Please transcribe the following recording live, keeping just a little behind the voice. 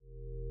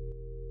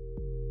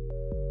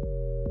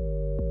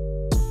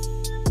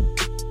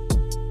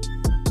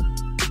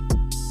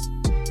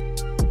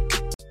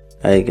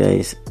Hi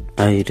guys,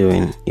 how you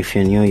doing? If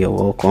you're new, you're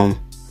welcome.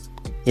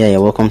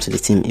 You're welcome to the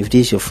team. If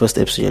this is your first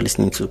episode you're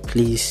listening to,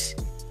 please,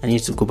 I need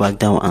to go back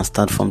down and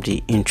start from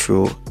the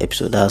intro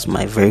episode. That's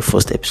my very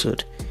first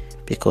episode,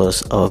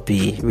 because I'll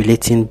be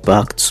relating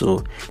back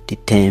to the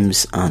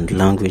terms and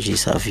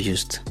languages I've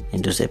used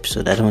in those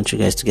episodes. I don't want you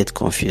guys to get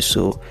confused,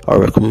 so I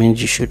recommend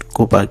you should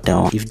go back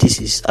down if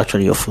this is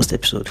actually your first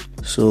episode.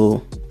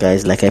 So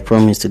guys, like I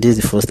promised, today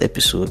is the first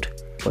episode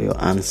for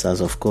your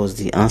answers. Of course,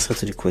 the answer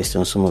to the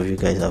question some of you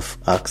guys have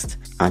asked,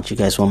 and you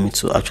guys want me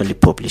to actually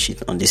publish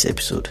it on this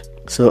episode.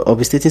 So I'll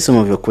be stating some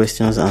of your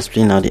questions and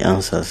explaining out the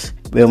answers.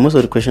 Well, most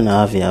of the questions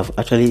I have here, I've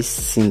actually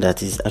seen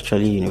that is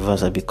actually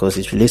universal because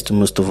it relates to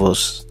most of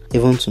us,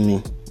 even to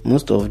me.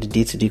 Most of the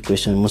day-to-day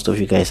questions most of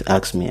you guys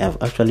ask me,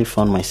 I've actually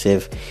found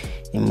myself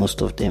in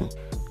most of them.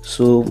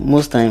 So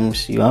most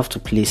times you have to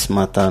play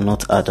smarter,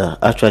 not harder.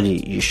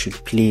 Actually, you should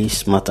play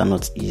smarter,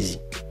 not easy.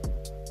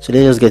 So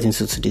let's just get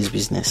into today's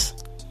business.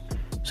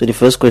 So the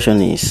first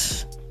question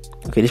is,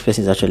 okay, this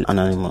person is actually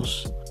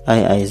anonymous.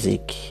 Hi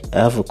Isaac, I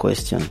have a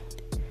question.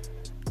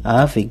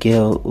 I have a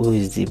girl who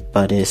is the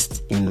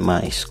baddest in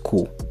my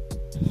school.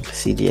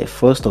 See there,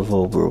 first of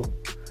all, bro,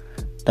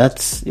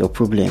 that's your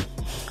problem.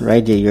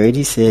 Right there, you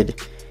already said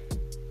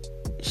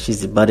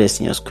she's the baddest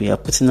in your school. You're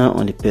putting her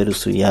on the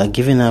pedestal. You are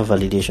giving her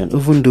validation,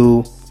 even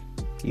though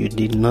you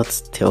did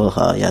not tell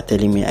her. You're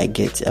telling me, I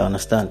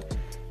understand.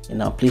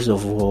 In our place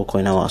of work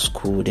or in our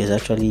school, there's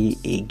actually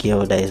a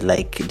girl that is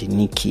like the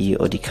Nicki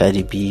or the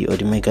Cardi B or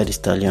the Megan Thee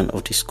Stallion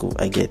of the school.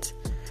 I get.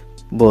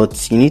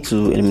 But you need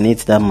to eliminate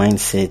that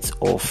mindset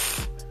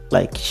of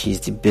like she's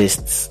the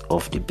best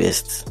of the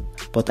best.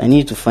 But I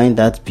need to find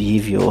that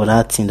behavior or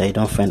that thing that you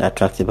don't find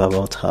attractive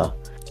about her.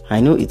 I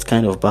know it's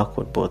kind of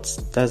backward, but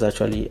that's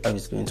actually how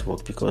it's going to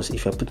work, because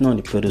if you're putting on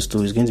the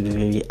pedestal, it's going to be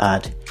very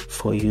hard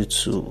for you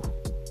to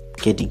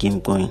get the game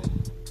going.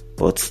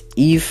 But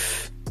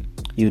if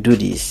you do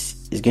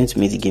this, it's going to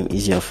make the game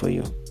easier for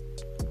you.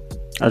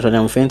 Actually,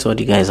 I'm referring to all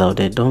the guys out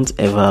there. Don't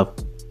ever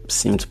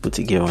seem to put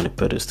a girl on the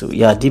pedestal.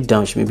 Yeah, deep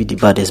down she may be the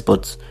baddest,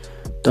 but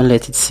don't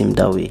let it seem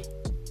that way.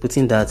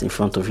 Putting that in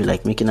front of you,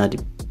 like making her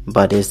the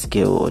baddest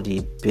girl or the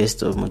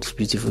best or most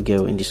beautiful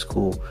girl in the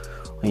school,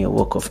 on your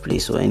work of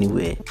place or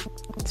anywhere,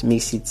 it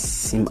makes it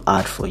seem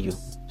hard for you.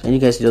 So you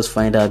guys just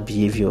find that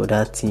behavior or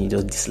that thing you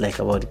just dislike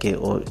about the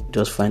girl or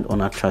just find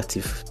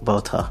unattractive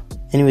about her.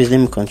 Anyways, let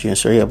me continue.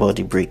 Sorry about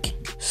the break.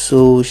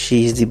 So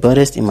she's the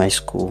baddest in my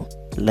school.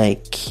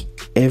 Like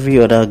every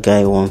other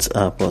guy wants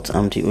her, but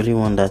I'm the only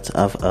one that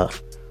have her.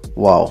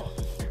 Wow,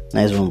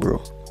 nice one,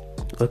 bro.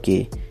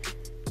 Okay,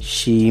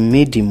 she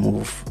made the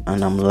move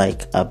and I'm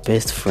like her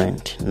best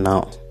friend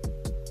now.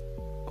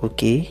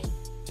 Okay,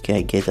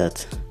 I get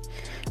that.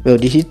 Well,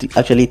 did she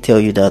actually tell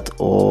you that,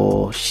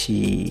 or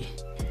she...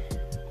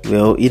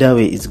 Well, either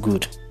way, it's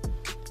good.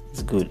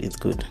 It's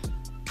good.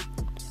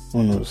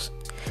 Who knows?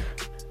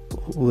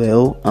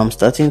 Well, I'm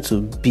starting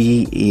to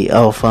be a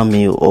alpha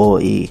male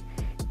or a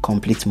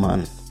complete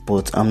man,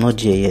 but I'm not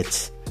there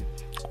yet.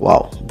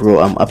 Wow, bro,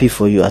 I'm happy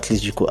for you. At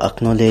least you could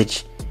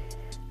acknowledge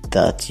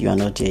that you are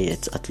not there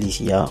yet. At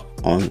least you're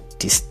on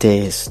the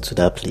stairs to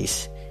that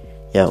place.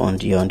 You're on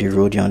the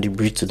road, you're on the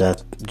bridge to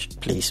that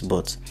place.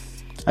 But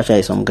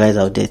actually, some guys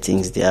out there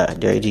think they're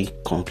already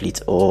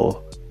complete,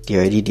 or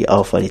they're already the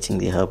alpha they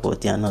think they have,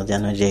 but they're not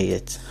there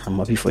yet. I'm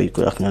happy for you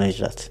could acknowledge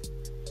that.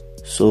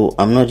 So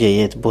I'm not there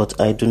yet, but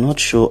I do not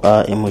show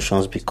her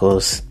emotions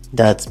because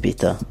that's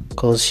better.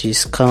 Because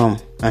she's calm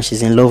and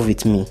she's in love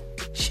with me.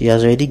 She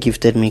has already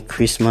gifted me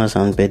Christmas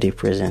and birthday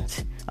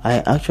presents. I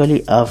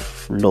actually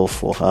have love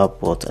for her,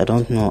 but I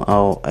don't know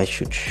how I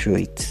should show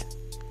it.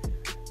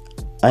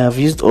 I have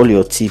used all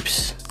your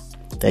tips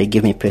that you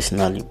gave me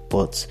personally,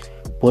 but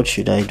what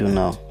should I do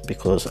now?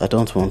 Because I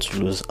don't want to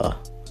lose her.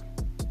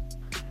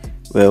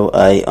 Well,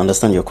 I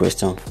understand your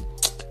question.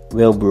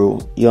 Well, bro,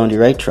 you're on the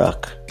right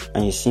track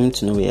and you seem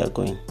to know where you're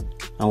going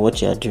and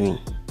what you're doing.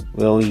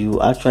 Well,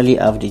 you actually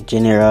have the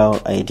general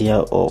idea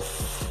of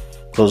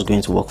what's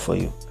going to work for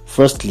you.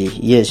 Firstly,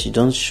 yes, you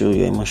don't show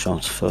your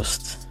emotions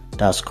first.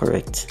 That's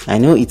correct. I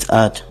know it's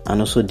hard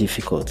and also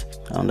difficult.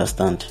 I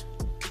understand.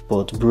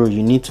 But bro,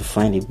 you need to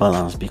find a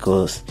balance,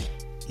 because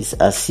it's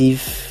as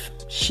if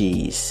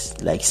she's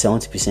like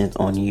 70%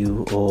 on you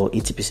or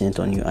 80%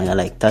 on you and you're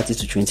like 30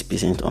 to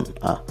 20% on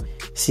her.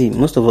 See,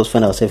 most of us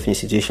find ourselves in a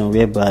situation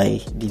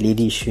whereby the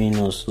lady is showing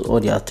us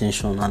all the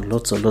attention and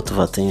lot of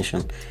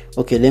attention.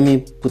 Okay, let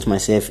me put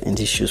myself in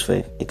these shoes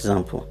for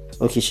example.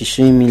 Okay, she's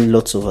showing me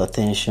lots of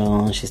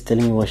attention. She's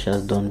telling me what she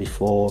has done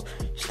before.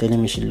 She's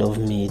telling me she loves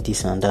me,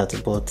 this and that.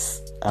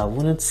 But I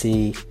wouldn't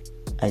say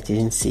I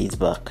didn't say it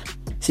back.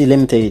 See, let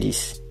me tell you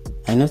this.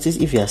 I notice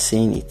if you are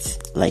saying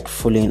it, like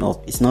following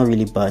up, it's not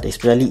really bad,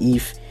 especially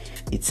if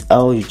it's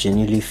how you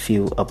genuinely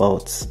feel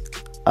about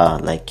her,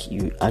 like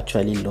you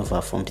actually love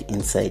her from the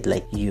inside,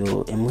 like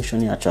you're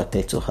emotionally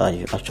attracted to her,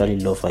 you actually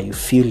love her, you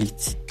feel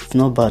it. It's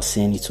not bad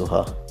saying it to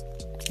her,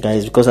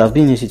 guys, because I've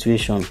been in a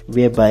situation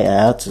whereby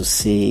I had to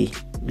say,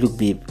 look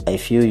babe, I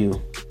feel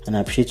you and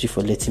I appreciate you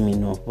for letting me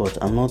know,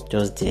 but I'm not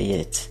just there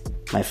yet.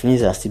 my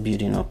feelings are still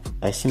building up.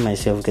 I see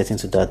myself getting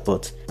to that,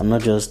 but I'm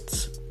not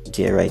just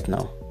there right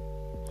now.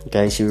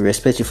 Guys, she will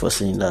respect you for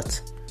saying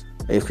that.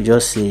 Or you could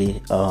just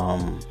say,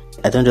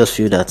 I don't just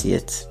feel that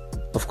yet.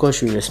 Of course,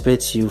 she will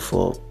respect you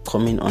for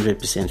coming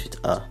 100%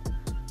 with her.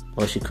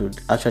 Or she could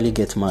actually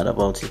get mad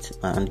about it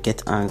and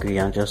get angry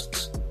and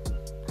just,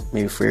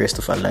 maybe for the rest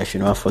of her life,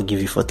 I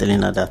forgive you for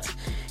telling her that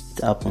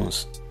it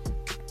happens.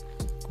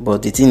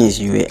 But the thing is,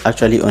 you were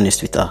actually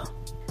honest with her.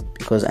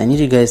 Because I need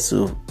you guys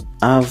to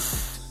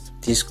have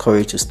this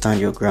courage to stand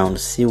your ground,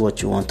 say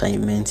what you want and you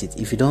meant it.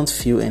 If you don't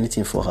feel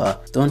anything for her,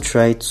 don't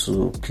try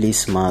to play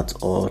smart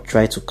or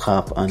try to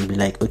cap and be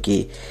like,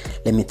 okay,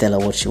 let me tell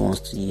her what she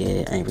wants to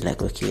hear, and be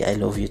like, okay, I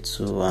love you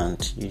too,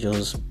 and you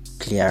just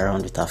play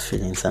around with her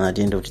feelings, and at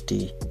the end of the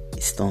day,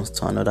 it turns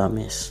to another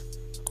mess.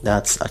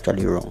 That's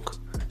actually wrong.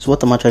 So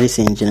what I'm actually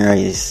saying in general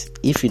is,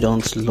 if you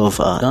don't love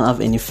her, don't have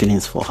any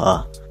feelings for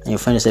her, and you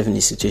find yourself in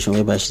a situation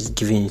whereby she's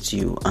giving it to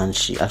you and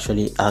she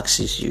actually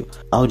asks you,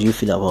 how do you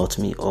feel about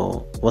me, or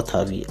what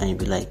have you, and you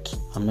be like,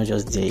 I'm not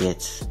just there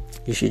yet.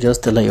 You should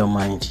just tell her your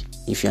mind.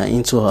 If you are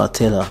into her,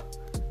 tell her.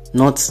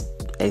 Not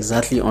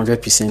exactly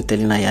 100%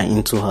 telling her you're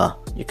into her.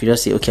 You could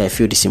just say, okay, I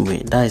feel the same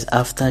way. That is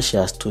after she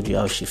has told you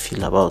how she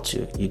feel about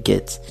you. You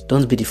get.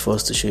 Don't be the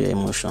first to show your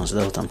emotions.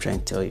 That's what I'm trying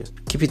to tell you.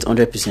 Keep it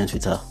 100%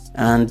 with her.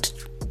 And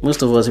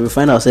most of us, if we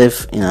find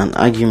ourselves in an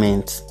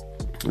argument,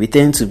 we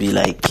tend to be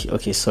like,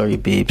 okay, sorry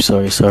babe,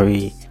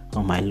 sorry,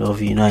 I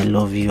love you, I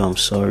love you, I'm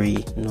sorry.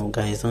 No,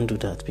 guys, don't do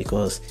that,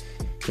 because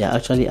you're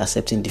actually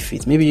accepting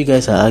defeat. Maybe you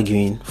guys are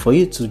arguing. For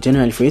you to get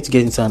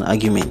into an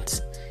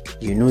argument,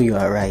 you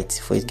are right.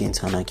 For you to get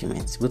into an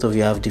argument, both of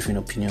you have different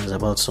opinions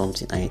about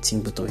something, and you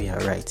think both of you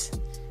are right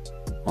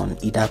on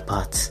either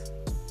part.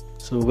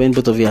 So when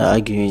both of you are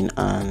arguing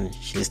and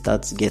she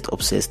starts to get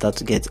upset, start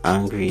to get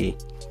angry,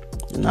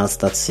 and now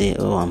start to say,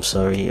 oh, I'm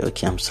sorry,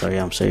 okay, I'm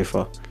sorry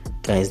for...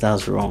 Guys,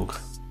 that's wrong,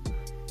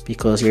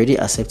 because you're already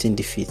accepting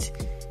defeat.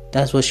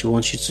 That's what she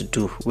wants you to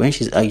do. When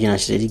she's arguing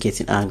and she's already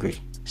getting angry,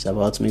 she's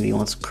about to maybe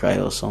want to cry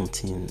or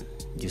something,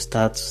 you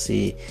start to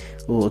say,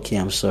 oh, okay,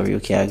 I'm sorry,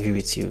 okay, I agree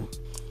with you.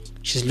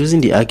 She's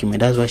losing the argument.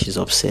 That's why she's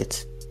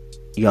upset.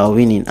 You are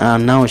winning,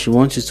 and now she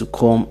wants you to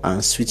come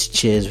and switch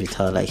chairs with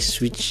her. Like,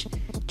 switch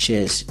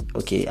chairs.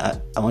 Okay,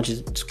 I want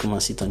you to come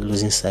and sit on the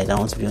losing side, I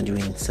want to be on the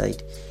winning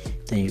side.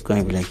 Then you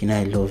can be like,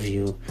 I love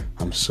you,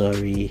 I'm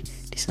sorry,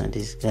 this and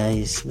this.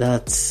 Guys,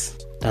 that's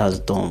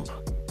dumb.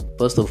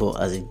 First of all,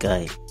 as a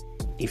guy,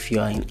 if you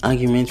are in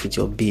argument with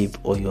your babe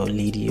or your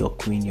lady, your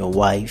queen, your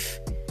wife,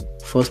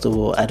 first of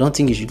all, I don't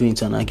think you should go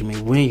into an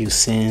argument when you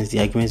sense the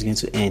argument is going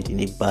to end in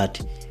a bad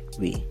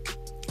way.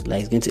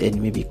 Like, it's going to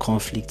end maybe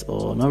conflict,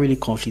 or not really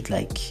conflict,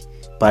 like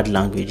bad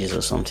languages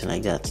or something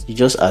like that. You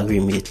just agree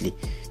immediately.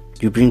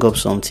 You bring up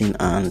something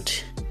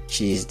and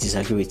she's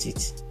disagree with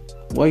it.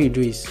 What you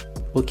do is,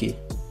 okay,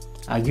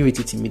 agree with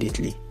it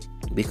immediately,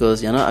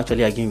 because you're not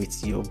actually arguing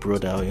with your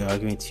brother, or you're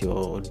arguing with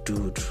your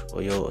dude,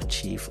 or your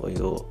chief, or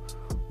your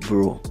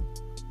bro,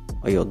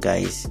 or your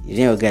guys.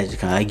 You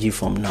can argue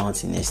from now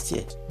until next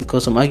year,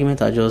 because some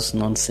arguments are just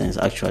nonsense.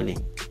 Actually,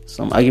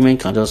 some argument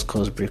can just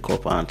cause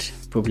breakup and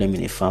problem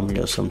in a family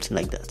or something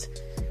like that.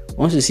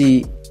 Once you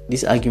see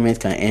this argument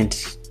can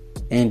end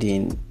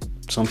in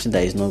something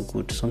that is not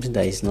good, something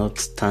that is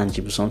not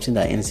tangible, something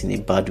that ends in a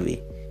bad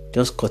way,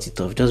 just cut it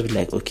off. Just be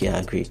like, okay, I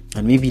agree.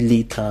 And maybe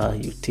later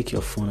you take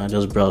your phone and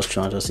just browse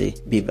through and just say,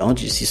 babe, I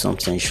want you to see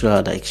something and show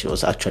her that she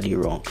was actually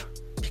wrong.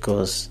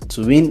 Because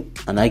to win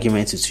an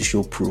argument is to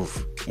show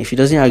proof. If she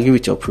doesn't agree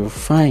with your proof,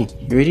 fine,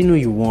 you already know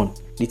you won.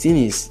 The thing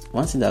is,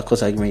 one thing that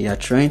causes argument, you are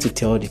trying to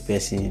tell the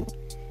person,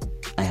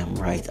 I am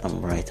right.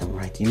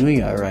 You know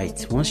you are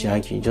right. Once you're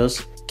arguing,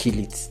 just kill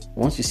it.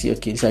 Once you see,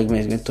 okay, this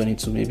argument is going to turn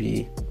into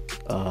maybe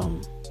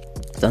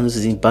start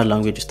using bad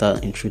language to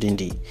start intruding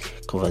the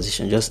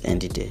conversation, just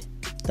end it there.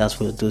 That's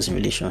for those in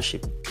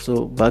relationship.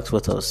 So back to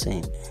what I was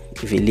saying.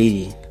 If a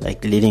lady,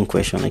 like the lady in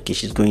question, okay,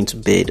 she's going to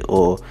bed,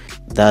 or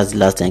that's the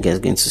last time you guys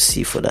are going to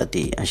see for that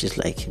day, and she's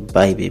like,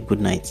 bye babe,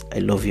 good night, I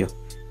love you.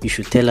 You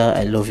should tell her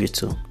I love you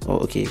too.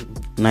 Or okay,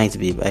 night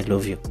babe, I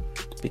love you.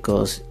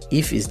 Because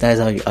if that's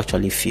how you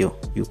actually feel,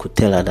 you could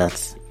tell her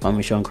that.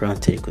 Permission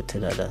granted, you could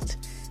tell her that.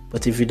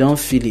 But if you don't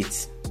feel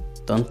it,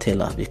 don't tell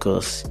her,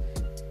 because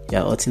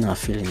you're hurting her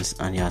feelings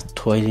and you're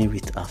toiling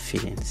with her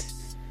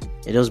feelings.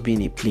 You're just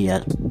being a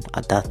player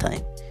at that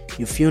time.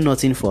 You feel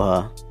nothing for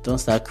her, don't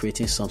start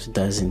creating something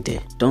that isn't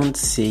there. Don't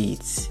say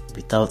it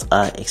without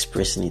her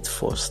expressing it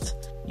first.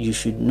 You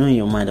should know in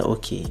your mind that,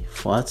 okay,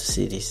 for her to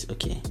say this,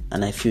 okay,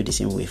 and I feel the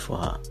same way for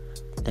her,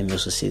 let me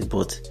also say it.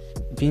 But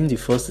being the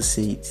first to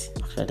say it,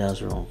 okay,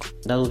 that's wrong.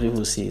 That's what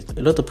people say.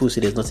 A lot of people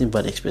say there's nothing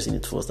bad expressing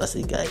it first as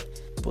a guy,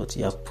 but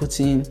you're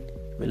putting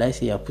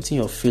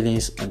your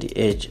feelings on the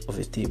edge of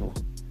a table.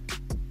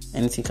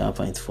 Anything can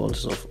happen, it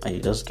falls off, and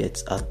you just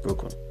get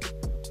heartbroken.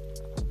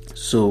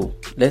 So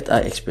let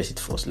her express it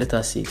first. Let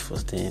her say it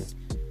first. Then,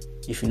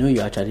 if you know you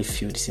actually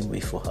feel the same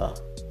way for her,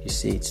 you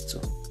say it too.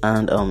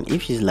 And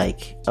if she's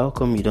like, how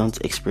come you don't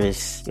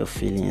express your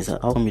feelings?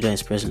 How come you don't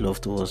express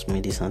love towards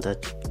me, this and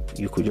that?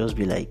 You could just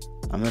be like,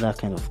 I'm not that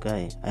kind of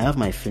guy. I have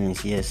my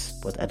feelings, yes,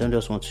 but I don't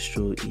just want to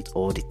show it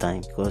all the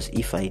time, because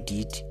if I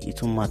did,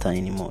 it won't matter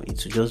anymore.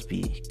 It will just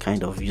be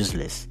kind of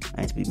useless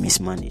and it will be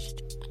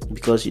mismanaged.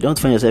 Because you don't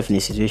find yourself in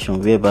a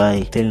situation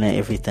whereby telling her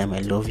every time, I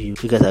love you.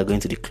 You guys are going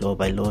to the club,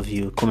 I love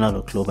you. Coming out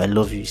of the club, I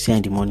love you. See her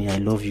in the morning, I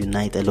love you.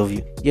 Night, I love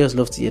you. Girls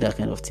love to hear that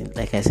kind of thing.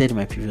 Like I said in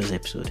my previous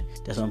episode,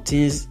 there's some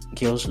things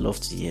girls love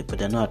to hear, but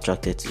they're not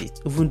attracted to it.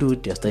 Even though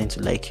they're starting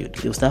to like you,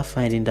 they'll start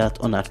finding that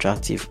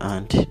unattractive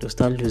and they'll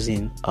start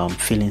losing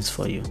feelings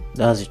for you.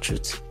 That's the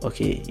truth.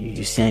 Okay,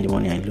 you see her in the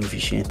morning, I love you.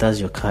 She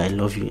enters your car, I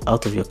love you.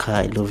 Out of your car,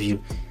 I love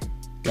you.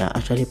 You're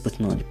actually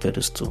putting her on the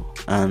pedestal,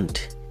 and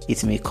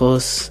it may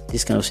cause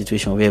this kind of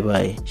situation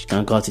whereby she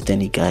can go out with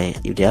any guy.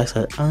 If they ask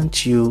her,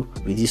 aren't you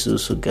with this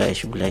also guy,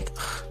 she'll be like,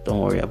 don't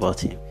worry about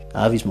him.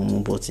 I have his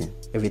mumu button.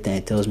 Every time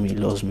he tells me he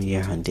loves me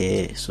here and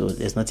there, so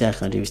there's nothing I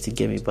can do to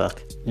get me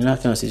back. You know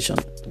that kind of situation.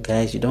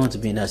 Guys, you don't want to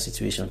be in that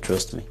situation,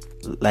 trust me.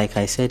 Like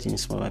I said in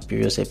some of my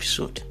previous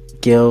episode,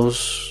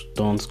 girls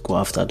don't go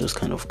after those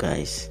kind of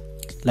guys.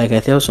 Like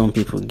I tell some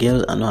people,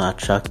 girls are not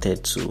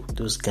attracted to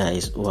those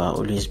guys who are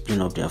always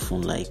blowing up their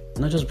phone. Like,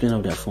 not just blowing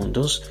up their phone,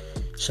 those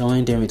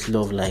showering them with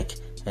love, like,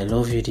 I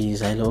love you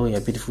this, I love you,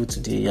 you're beautiful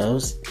today. You're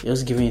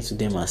just giving it to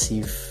them as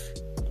if,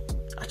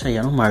 actually,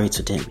 you're not married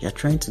to them. You're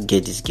trying to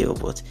get this girl,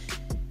 but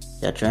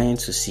you're trying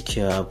to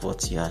secure her,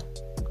 but you're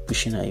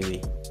pushing her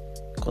away.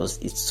 Because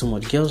it's too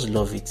much. Girls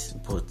love it,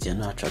 but they're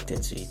not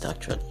attracted to it,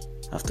 actually.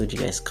 I've told you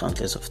guys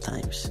countless of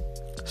times.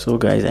 So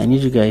guys, I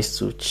need you guys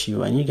to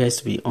chill. I need you guys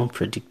to be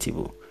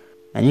unpredictable.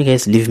 I need you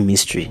guys to leave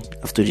mystery.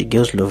 I've told you,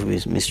 girls love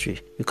with mystery.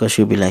 Because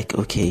she'll be like,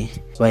 okay,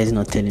 why is he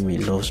not telling me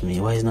he loves me?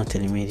 Why is he not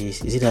telling me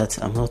this? Is it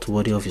that I'm not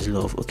worthy of his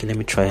love? Okay, let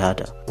me try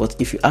harder. But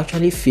if you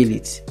actually feel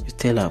it, you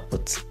tell her,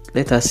 but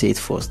let her say it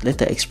first. Let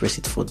her express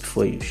it first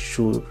before you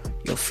show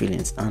your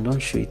feelings. And don't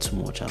show it too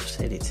much. I've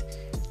said it.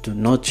 Do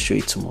not show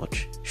it too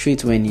much. Show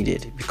it when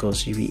needed,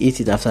 because you will hate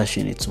it after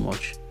showing it too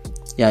much.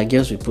 Yeah,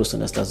 girls will post on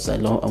their status, I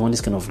want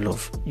this kind of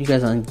love. You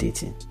guys aren't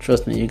dating.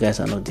 Trust me, you guys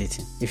are not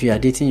dating. If you are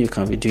dating, you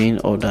can be doing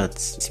all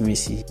that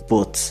intimacy,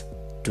 but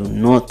do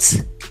not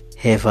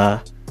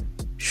ever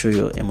show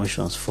your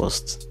emotions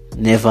first.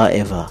 Never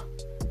ever.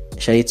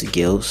 Especially to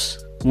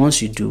girls.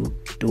 Once you do,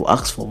 they will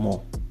ask for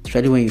more.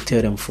 Especially when you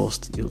tell them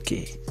first,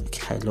 okay,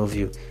 I love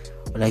you.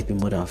 I like to be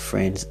more than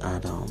friends,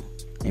 and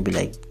maybe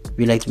like,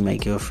 you like to be my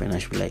girlfriend,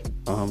 and she'll be like,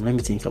 let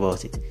me think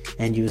about it.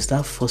 And you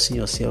start forcing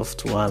yourself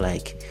to her,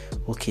 like,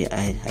 okay,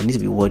 I need to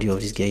be worthy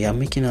of this girl. You're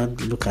making her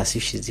look as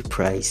if she's the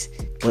prize.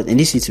 But in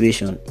this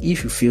situation,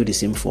 if you feel the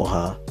same for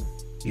her,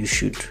 you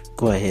should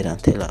go ahead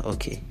and tell her,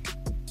 okay,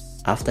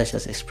 after she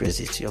has expressed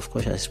it to you, of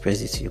course she has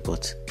expressed it to you,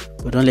 but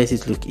don't let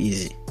it look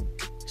easy.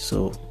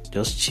 So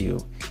just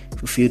chill.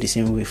 If you feel the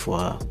same way for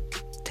her,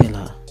 tell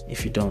her.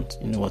 If you don't,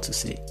 you know what to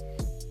say.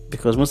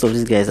 Because most of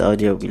these guys out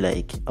there will be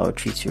like, I'll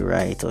treat you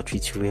right, or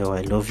treat you well,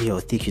 I love you, I'll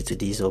take you to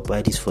this, or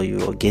buy this for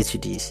you, or get you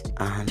this.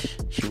 And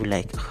she'll be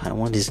like, I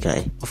want this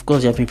guy. Of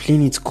course, you have been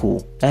playing it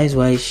cool. That is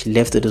why she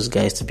left those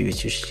guys to be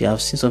with you. She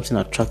has seen something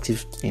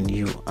attractive in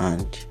you,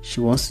 and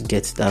she wants to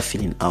get that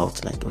feeling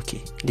out. Like,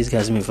 okay, this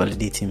guy's been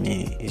validating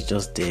me. He's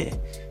just there.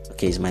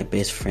 Okay, he's my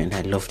best friend.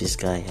 I love this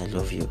guy. I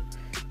love you.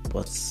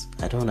 But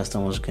I don't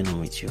understand what's going on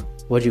with you.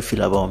 What do you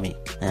feel about me?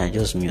 And I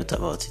just mute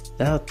about it.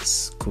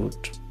 That's good.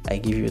 I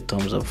give you a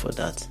thumbs up for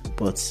that.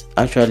 But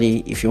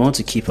actually, if you want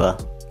to keep her,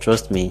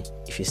 trust me,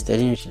 if she's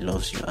telling you she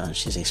loves you and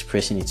she's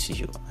expressing it to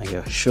you, and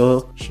you're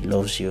sure she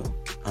loves you,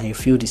 and you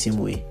feel the same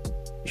way,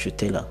 you should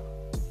tell her.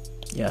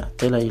 Yeah,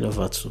 tell her you love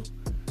her too.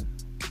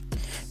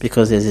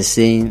 Because there's a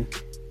saying,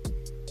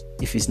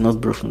 if it's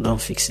not broken,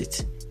 don't fix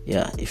it.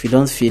 Yeah, if you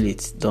don't feel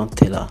it, don't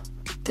tell her.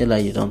 Tell her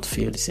you don't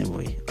feel the same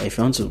way. Or if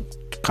you want to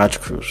catch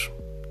cruise,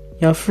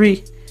 you're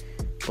free.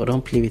 But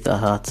don't play with her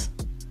heart.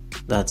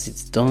 That's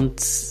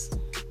it.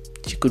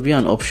 She could be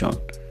an option,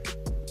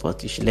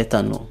 but you should let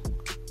her know.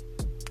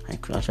 I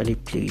could actually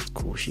play it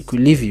cool. She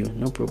could leave you,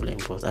 no problem.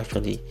 But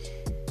actually,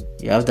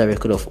 you have the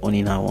record of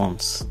owning her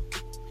once.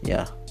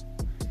 Yeah.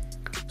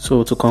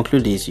 So to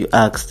conclude this, you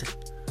asked,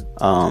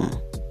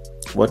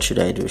 what should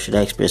I do? Should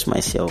I express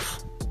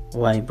myself?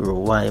 Why, bro?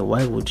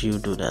 Why would you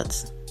do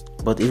that?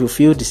 But if you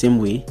feel the same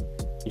way,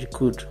 you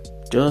could.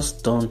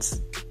 Just don't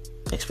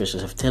express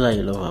yourself. Tell her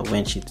you love her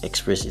when she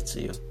expresses it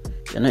to you.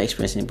 You're not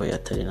expressing it, but you're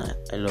telling her,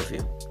 I love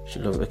you. She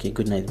love you. Okay,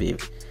 good night, babe.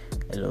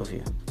 I love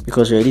you.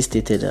 Because you already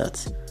stated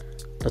that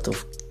a lot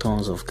of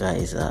tons of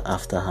guys are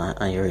after her,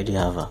 and you already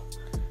have her.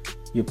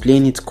 You're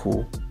playing it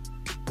cool,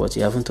 but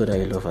you haven't told her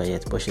you love her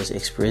yet. But she has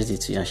expressed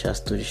it to you, and she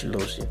has told you she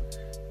loves you.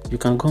 You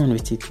can go on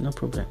with it, no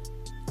problem.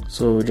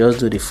 So just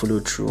do the follow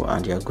through,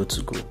 and you're good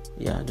to go.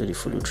 Yeah, do the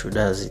follow through.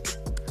 That's it.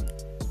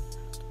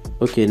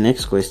 Okay,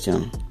 next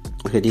question.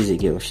 Okay, this is a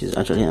girl. She's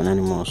actually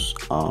anonymous.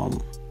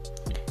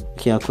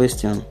 Okay, a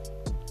question.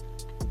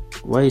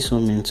 Why are you so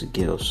mean to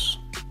girls?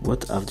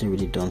 What have they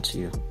really done to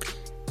you?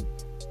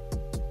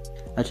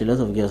 Actually, a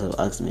lot of girls have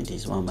asked me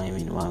this. What am I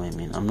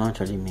mean? I'm not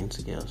actually mean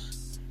to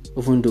girls.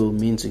 even though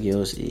mean to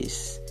girls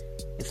is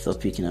a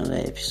topic in another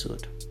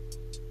episode.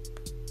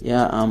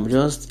 Yeah, I'm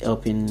just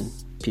helping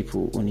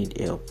people who need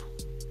help.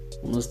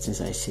 Most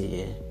things I say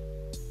here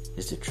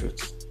is the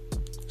truth.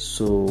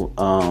 So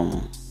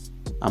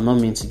I'm not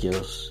mean to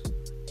girls.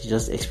 It's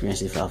just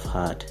experiences I've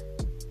had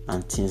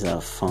and things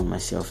I've found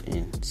myself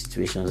in,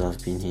 situations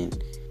I've been in.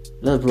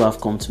 A lot of people have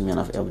come to me and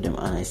I've helped them,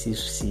 and I still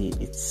see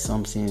it's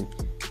something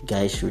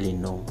guys really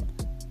know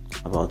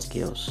about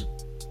girls.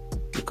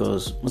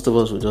 Because most of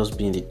us will just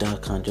be in the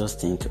dark and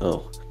just think,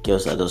 oh,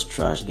 girls are just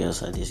trash,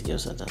 girls are this,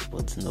 girls are that.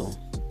 But no,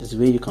 there's a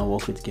way you can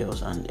work with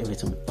girls and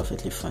everything will be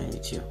perfectly fine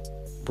with you,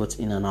 both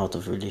in and out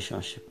of a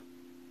relationship.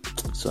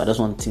 So I just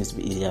want things to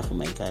be easier for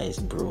my guys,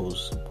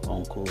 bros,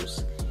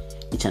 uncles,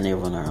 each and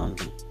everyone around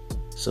me.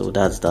 So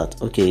that's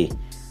that. Okay.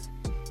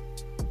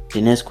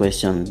 The next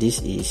question.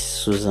 This is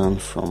Susan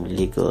from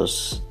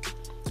Lagos.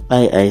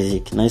 Hi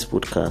Isaac, nice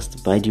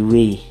podcast. By the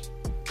way,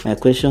 my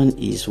question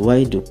is,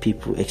 why do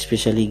people,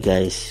 especially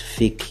guys,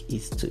 fake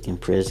it to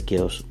impress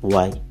girls?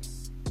 Why?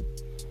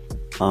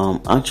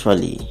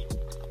 Actually,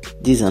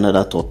 this is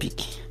another topic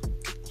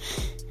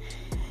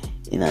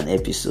in an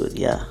episode,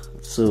 yeah.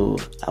 So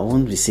I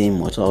won't be saying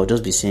much. I'll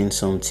just be saying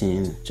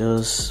something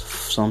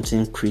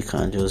quick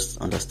and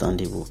just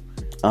understandable.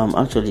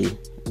 Actually,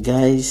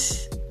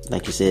 guys,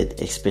 like you said,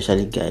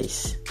 especially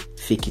guys,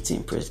 fake it to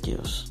impress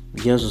girls.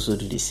 Girls also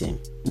do the same.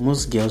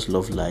 Most girls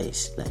love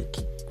lies. Like,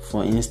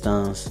 for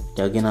instance,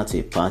 they're going out to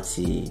a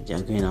party,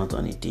 they're going out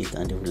on a date,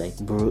 and they'll be like,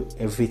 bro,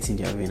 everything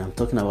they're wearing, I'm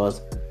talking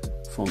about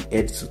from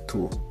head to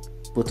toe,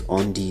 both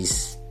on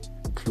these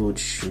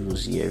clothes,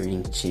 shoes,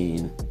 earring,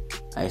 chain,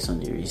 eyes on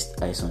the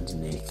wrist, eyes on the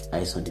neck,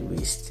 eyes on the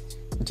waist,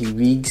 the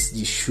wigs,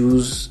 the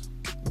shoes,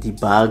 the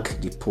bag,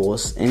 the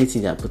purse,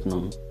 anything they're putting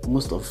on.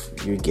 Most of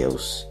you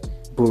girls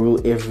borrow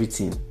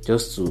everything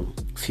just to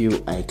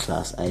feel high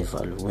class, high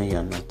value when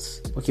you're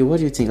not. Okay, what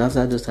do you think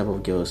after those type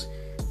of girls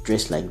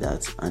dress like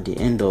that and they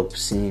end up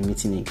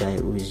meeting a guy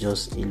who is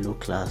just a low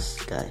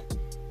class guy?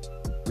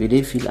 Will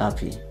they feel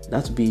happy?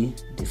 That will be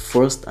the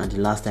first and the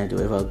last time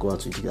they'll ever go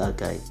out with that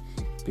guy,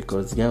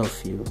 because the guy will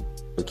feel,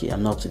 okay,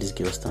 I'm not up to this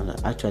girl's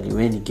standard. Actually,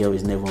 when the girl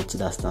is never up to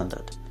that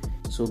standard.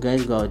 So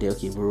guys go out there,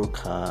 okay, borrow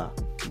car,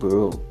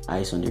 borrow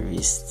eyes on the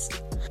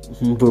wrist,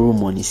 borrow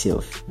money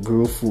self,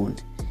 borrow phone,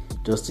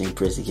 just to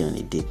impress the girl on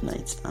a date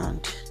night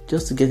and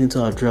just to get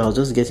into our draws,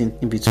 just to get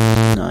in between.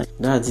 Now,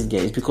 that's it,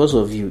 guys. It's because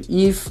of you.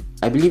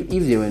 I believe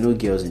if there were no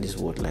girls in this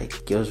world,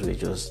 like, girls were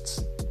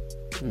just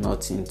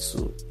nothing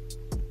to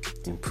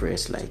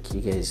impress, like,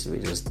 you guys were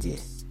just there.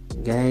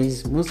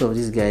 Guys, most of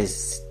these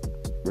guys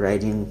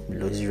riding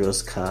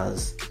luxurious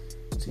cars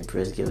to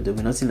impress girls, there'll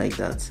be nothing like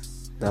that.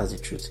 That's the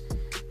truth.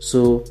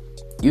 So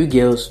you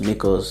girls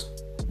make us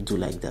do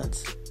like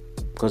that,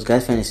 because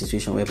guys find a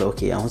situation where,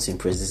 okay, I want to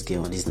impress this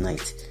girl on this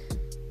night,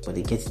 but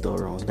they get it all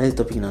wrong. That's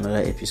the topic in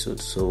another episode.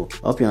 So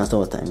I hope you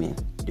understand what I mean.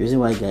 The reason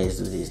why guys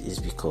do this is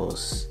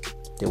because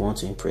they want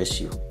to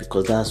impress you,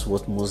 because that's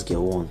what most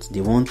girls want.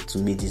 They want to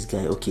meet this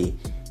guy. Okay,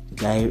 the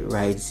guy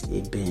rides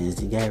a Benz,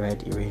 the guy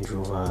rides a Range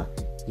Rover,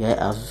 the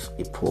guy has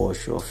a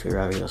Porsche or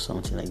Ferrari or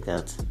something like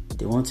that.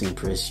 They want to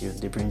impress you.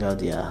 They bring out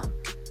their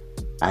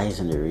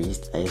eyes on the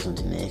wrist, eyes on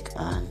the neck,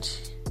 and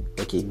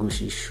okay,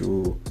 Gucci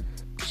shoe,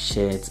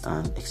 shirts,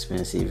 and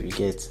expensive, you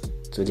get.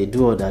 So they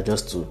do all that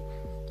just to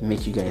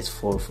make you guys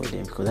fall for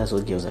them, because that's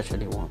what girls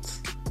actually want.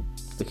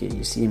 Okay,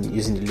 you see him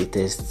using the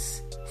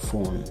latest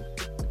phone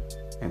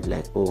and be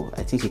like, oh,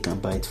 I think he can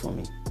buy it for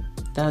me.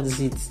 That's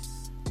it.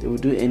 They will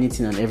do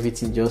anything and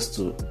everything just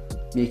to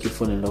make you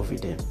fall in love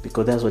with them,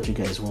 because that's what you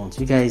guys want.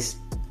 You guys,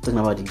 talking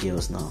about the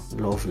girls now,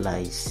 love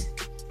lies.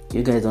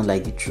 You guys don't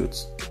like the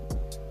truth.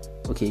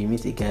 Okay, you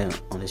meet a guy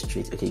on the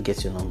street, okay,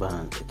 get your number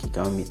and okay,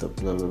 can we meet up,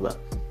 blah blah blah.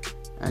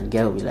 And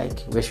guy will be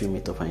like, where should we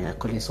meet up? And you're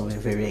calling something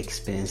very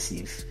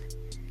expensive,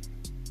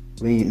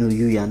 when you know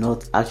you are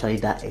not actually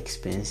that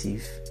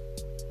expensive.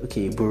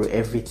 Okay, you borrow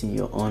everything,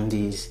 you're on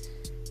this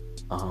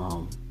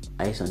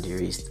eyes on the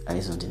wrist,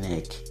 eyes on the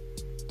neck,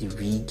 the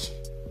wig,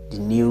 the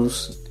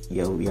nails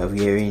you're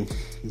wearing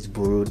is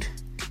borrowed,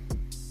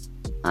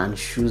 and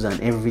shoes and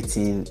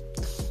everything,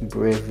 you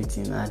borrow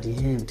everything. At the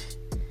end,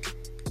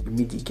 you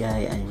meet the guy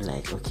and you're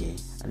like, okay,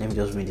 let me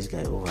just bring this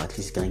guy over, at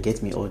least he can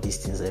get me all these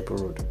things I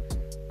borrowed,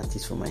 at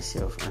least for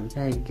myself. And the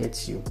guy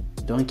gets you.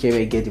 Don't care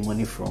where you get the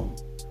money from.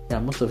 Yeah,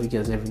 most of you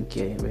guys don't even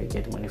care where you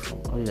get the money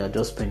from. Oh yeah,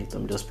 just spend it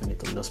on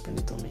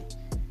me.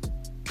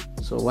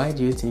 So why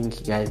do you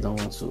think guys don't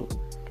want to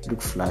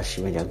look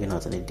flashy when they're going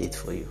out on a date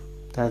for you?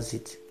 That's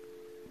it.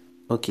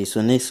 Okay,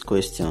 so next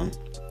question.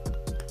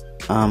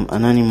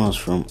 Anonymous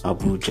from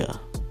Abuja.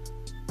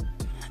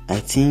 I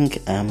think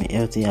I am a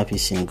healthy, happy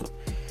single.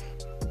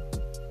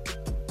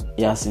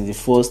 Yes, in the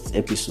first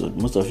episode,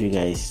 most of you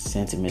guys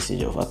sent a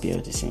message of happy,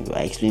 healthy single.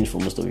 I explained for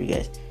most of you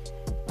guys,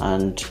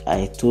 and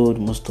I told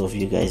most of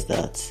you guys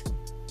that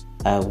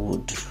I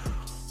would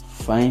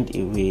find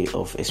a way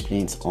of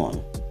explaining it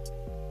on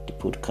the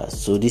podcast.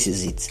 So this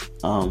is it.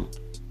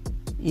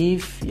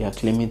 If you are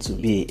claiming to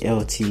be a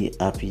healthy,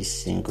 happy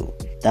single,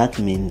 that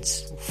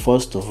means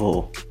first of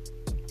all,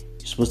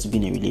 you're supposed to be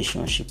in a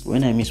relationship.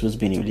 When I mean supposed to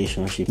be in a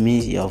relationship, it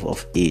means you're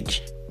of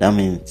age. That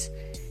means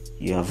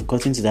you have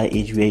gotten to that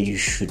age where you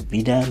should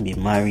either be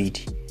married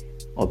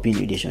or be in a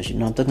relationship.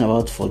 Now I'm talking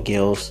about for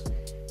girls,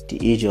 the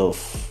age of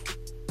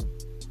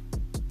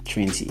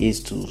 28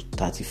 to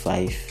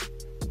 35,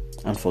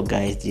 and for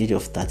guys, the age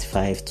of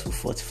 35 to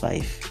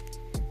 45.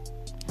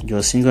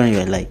 You're single and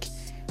you're like,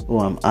 oh,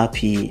 I'm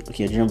happy.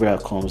 Okay, your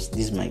brother comes,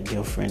 this is my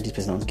girlfriend, this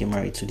person I want to get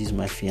married to, this is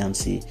my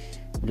fiancé.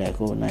 You're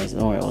like, oh, nice,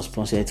 don't worry, I'll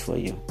sponsor it for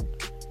you.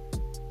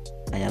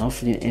 And you're not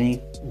feeling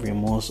any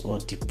remorse or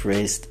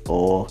depressed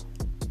or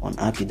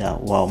unhappy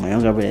that, wow, my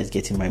younger brother is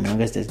getting married, my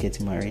younger sister is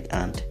getting married,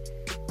 and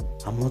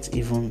I'm not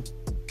even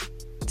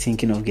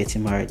thinking of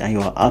getting married, and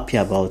you are happy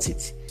about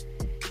it.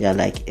 You're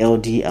like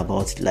LD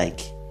about it, like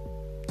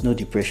no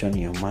depression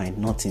in your mind,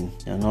 nothing.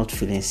 You're not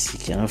feeling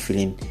sick, you're not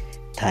feeling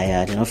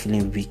tired, you're not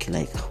feeling weak,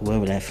 like where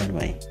will I find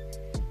my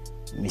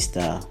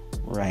Mr.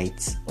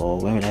 Right, or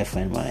where will I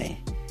find my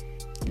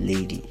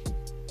lady?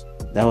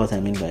 That's what I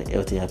mean by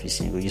healthy, happy,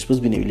 single. You're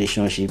supposed to be in a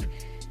relationship,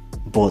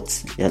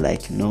 but you're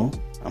like, no,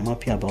 I'm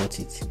happy about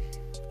it.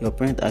 Your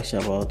parent asks you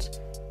about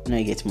when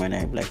I get married,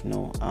 I'm like,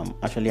 no, I'm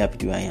actually happy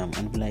the way I am.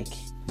 And be like,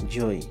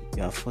 Joy,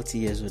 you are 40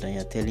 years old and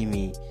you're telling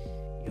me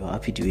you're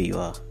happy the way you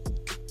are.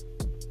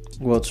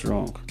 What's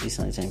wrong? This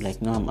and that. I'm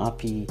like, no, I'm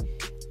happy,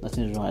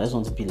 nothing's wrong, I just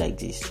want to be like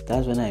this.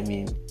 That's when I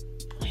mean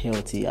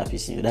healthy, happy,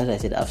 single. That's why I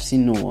said I've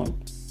seen no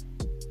one.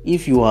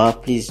 If you are,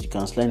 please, you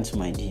can slide into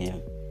my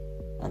DM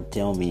and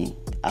tell me.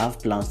 I have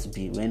plans to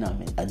be, when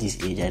I'm at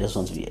this age, I just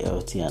want to be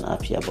healthy and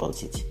happy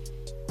about it.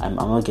 I'm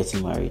not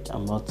getting married. I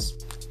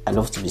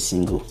love to be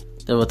single.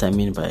 That's what I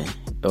mean by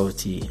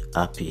healthy,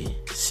 happy,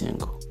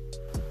 single.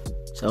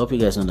 So I hope you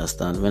guys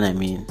understand when I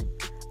mean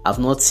I've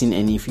not seen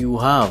any. If you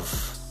have,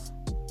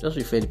 just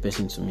refer the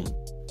person to me.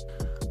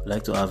 I'd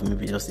like to have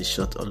maybe just a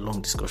short or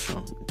long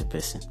discussion with the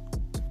person.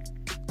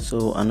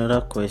 So another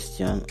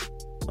question.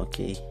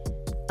 Okay,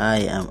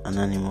 I am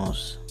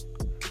anonymous.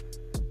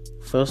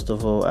 First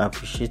of all, I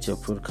appreciate your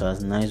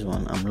podcast. Nice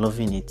one. I'm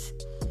loving it.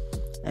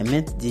 I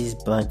met this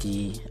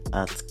buddy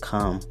at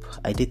camp.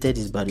 I dated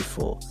this buddy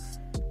for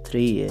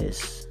 3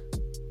 years.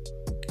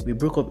 We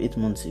broke up 8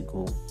 months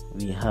ago.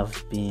 We have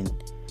been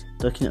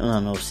talking on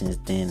and off since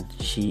then.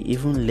 She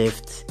even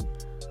left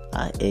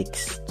her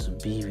ex to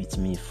be with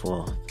me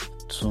for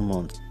 2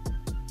 months.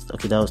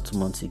 Okay, that was 2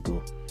 months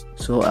ago.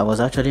 So I was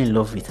actually in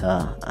love with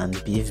her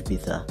and behaved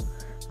with her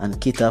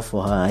and cater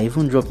for her. I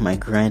even dropped my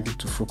grind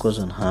to focus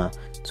on her,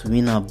 to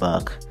win her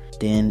back.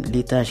 Then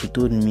later she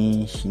told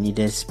me she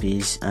needed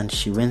space and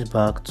she went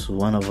back to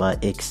one of her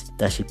ex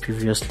that she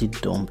previously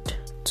dumped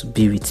to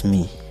be with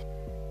me.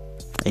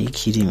 Are you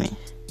kidding me?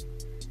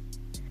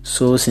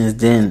 So since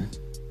then,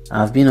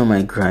 I've been on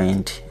my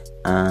grind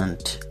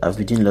and I've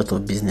been doing a lot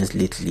of business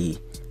lately.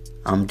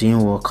 I'm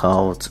doing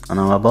workout and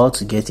I'm about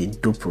to get a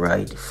dope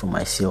ride for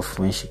myself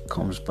when she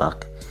comes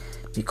back,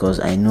 because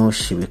I know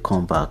she will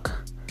come back.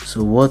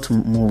 So what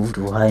move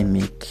do I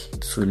make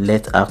to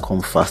let her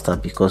come faster?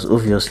 Because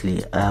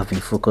obviously I have been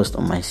focused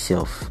on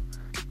myself.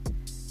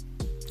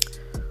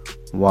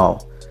 Wow,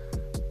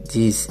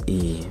 this is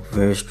a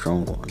very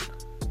strong one.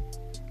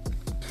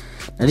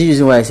 Now this is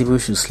the reason why I say people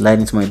should slide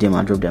into my DM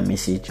and drop their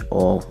message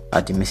or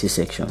at the message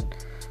section.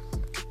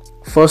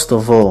 First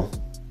of all,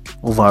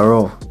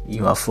 overall,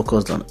 you are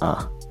focused on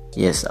her.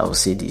 Yes, I will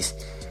say this.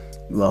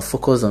 You are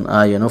focused on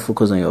her, you're not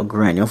focused on your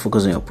grind, you're not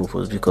focused on your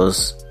purpose.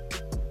 Because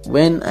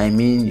when I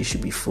mean you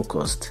should be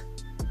focused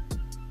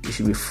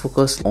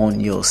on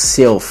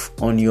yourself,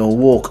 on your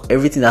work,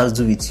 everything that has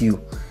to do with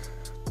you.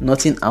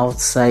 Nothing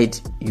outside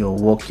your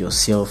work,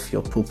 yourself,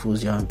 your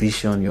purpose, your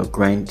ambition, your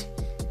grind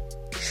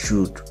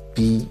should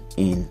be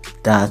in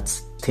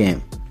that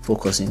term,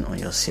 focusing on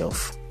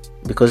yourself.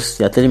 Because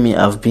you're telling me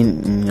I've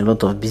been in a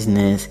lot of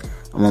business,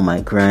 I'm on my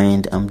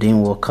grind, I'm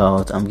doing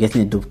workout, I'm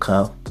getting a dope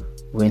car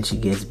when she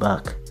gets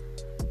back.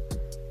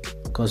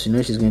 Because you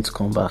know she's going to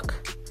come back.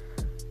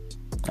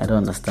 I don't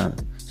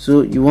understand.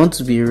 So you want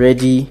to be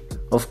ready.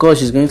 Of course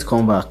she's going to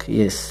come back.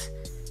 Yes,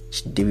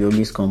 they will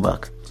always come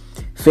back.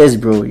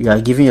 First, bro, you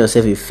are giving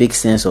yourself a fake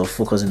sense of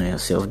focusing on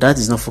yourself. That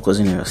is not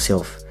focusing on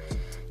yourself.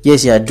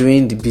 Yes, you are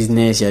doing the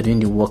business, you are doing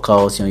the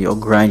workouts, you're on your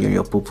grind, you're on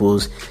your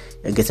purpose,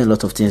 you're getting a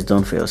lot of things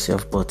done for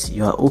yourself, but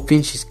you are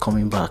hoping she's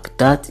coming back.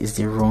 That is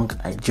the wrong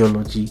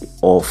ideology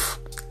of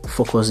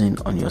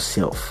focusing on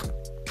yourself.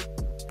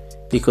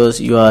 Because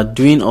you are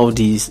doing all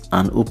this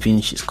and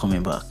hoping she's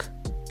coming back.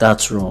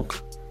 That's wrong.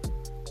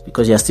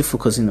 Because you are still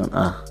focusing on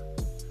her.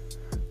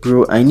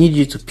 Bro, I need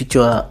you to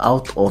picture her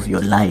out of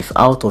your life,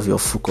 out of your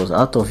focus,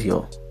 out of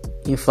your,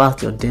 in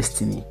fact, your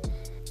destiny.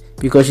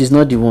 Because she's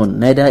not the one,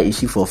 neither is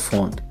she for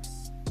fun.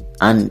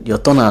 And your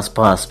turn has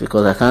passed,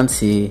 because I can't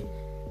say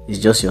it's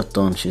just your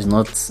turn. She's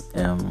not,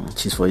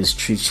 she's for the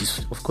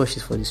street. Of course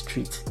she's for the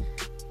street.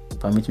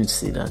 Permit me to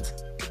say that.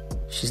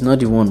 She's not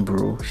the one,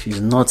 bro.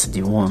 She's not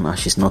the one, and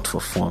she's not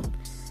for fun.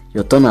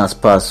 Your turn has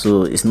passed,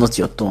 so it's not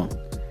your turn.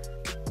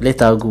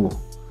 Let her go.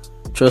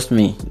 Trust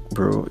me,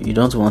 bro, you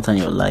don't want her in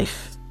your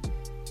life.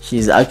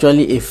 She's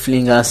actually a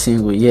flinger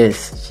single.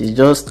 Yes, she's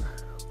just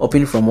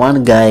hopping from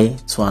one guy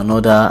to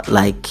another.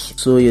 Like,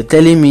 so you're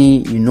telling me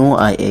you know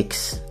her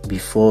ex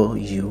before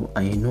you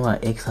and you know her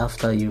ex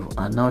after you,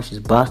 and now she's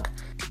back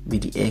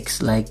with the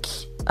ex. Like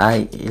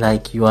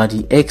you are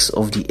the ex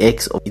of the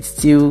ex of. It's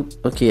still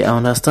okay. I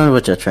understand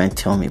what you're trying to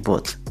tell me,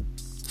 but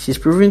she's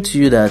proving to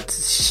you that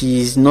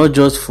she's not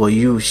just for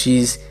you.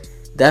 She's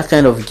that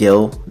kind of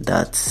girl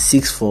that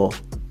seeks for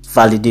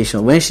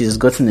validation. When she's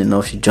gotten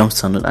enough, she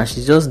jumps on it, and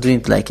she's just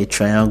doing it like a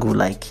triangle.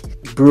 Like,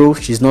 bro,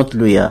 she's not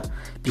loyal,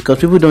 because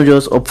people don't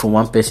just up from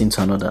one person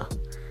to another.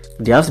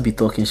 They have to be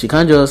talking. She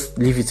can't just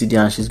leave it to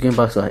there and she's going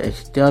back to her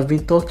ex. They have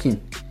been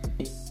talking.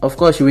 Of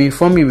course, she will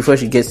inform you before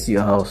she gets to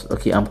your house.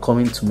 Okay, I'm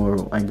coming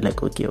tomorrow. And you're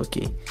like,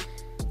 okay.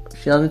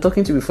 She has been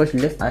talking to you before she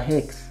left her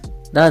ex.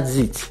 That's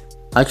it.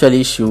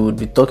 Actually, she would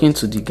be talking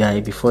to the guy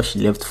before she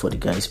left for the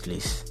guy's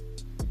place.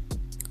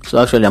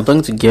 So actually, I'm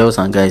talking to girls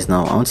and guys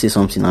now. I want to say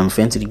something. I'm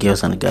referring to the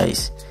girls and the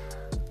guys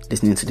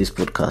listening to this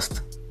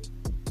podcast.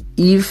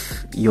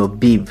 If your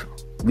babe,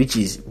 which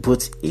is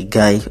both a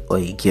guy or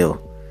a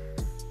girl,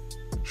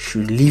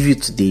 should leave you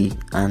today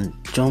and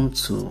jump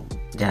to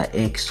their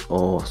ex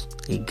or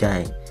a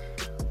guy,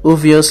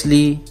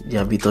 obviously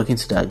they'll be talking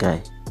to that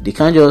guy. They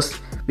can't just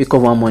wake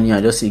up one morning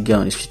and just see a girl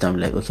on the street and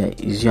be like, okay,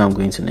 it's you I'm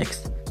going to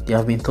next. They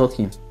have been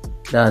talking.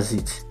 That's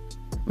it.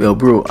 Well,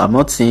 bro, I'm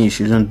not saying you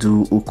shouldn't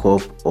do hook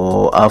up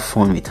or have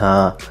fun with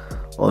her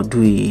or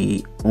do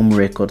a home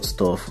record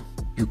stuff.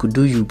 You could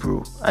do you,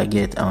 bro. I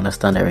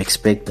understand, I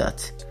respect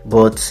that.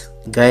 But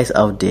guys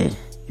out there,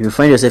 if you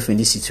find yourself in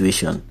this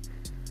situation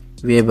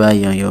whereby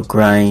you're on your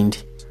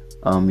grind,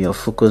 you're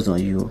focused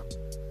on you,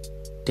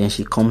 then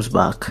she comes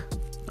back,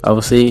 I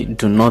would say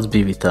do not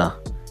be with her.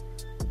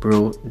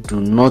 Bro, do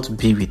not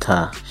be with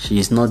her. She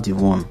is not the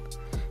one.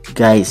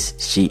 Guys,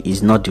 she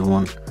is not the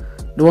one.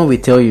 No one will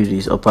tell you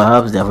this, or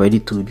perhaps they've already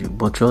told you,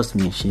 but trust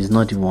me, she's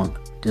not the one.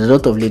 There's a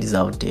lot of ladies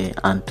out there,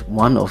 and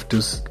one of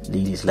those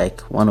ladies, like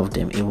one of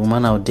them, a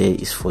woman out there,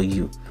 is for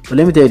you. But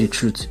let me tell you the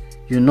truth,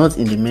 you're not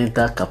in the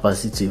mental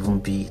capacity to even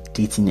be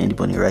dating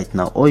anybody right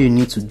now. All you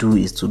need to do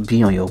is to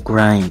be on your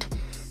grind.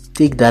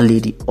 Take that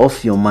lady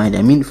off your mind.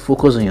 I mean,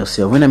 focus on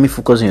yourself. When I mean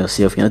focus on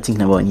yourself, you're not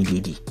thinking about any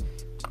lady.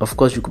 Of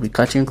course, you could be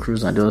catching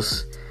cruise and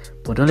just,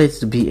 but don't let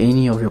it be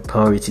any of your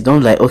priority.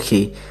 Don't like,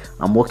 okay,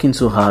 I'm working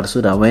so hard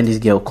so that when this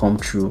girl come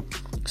through,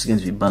 she's going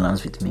to be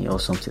balanced with me or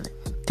something.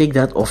 Take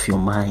that off your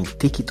mind.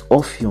 Take it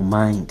off your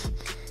mind.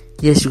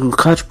 Yes, you will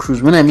catch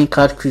cruise. When I mean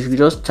catch cruise, you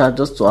just chat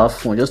just to have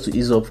fun, just to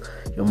ease up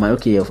your mind.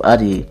 Okay, you've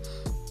had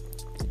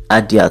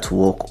a day at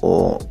work,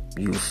 or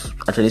you've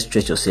actually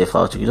stretched yourself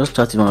out. You just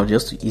chat about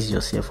just to ease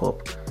yourself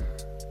up.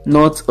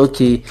 Not,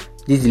 okay,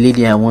 this is the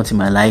lady I want in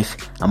my life.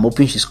 I'm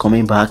hoping she's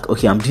coming back.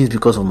 Okay, I'm doing this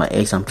because of my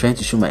ex. I'm trying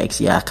to show my ex,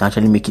 yeah, I can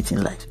actually make it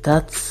in life.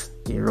 That's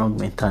a wrong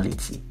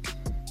mentality.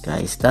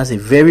 Guys, that's a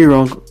very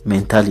wrong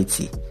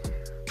mentality.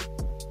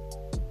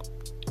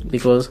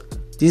 Because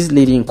this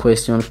lady in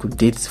question could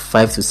date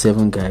 5 to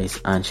 7 guys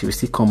and she will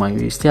still come and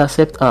you will still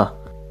accept her.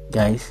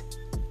 Guys,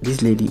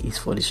 this lady is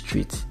for the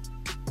street.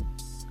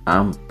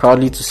 I'm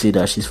proudly to say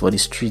that she's for the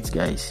street,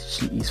 guys.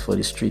 She is for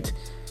the street.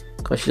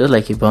 Because she's just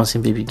like a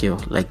bouncing baby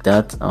girl. Like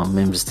that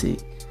memes say.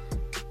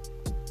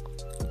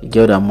 A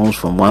girl that moves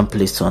from one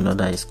place to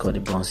another is called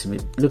a bouncing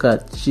baby. Look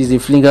at, she's a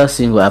flinger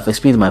single. I've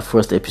explained in my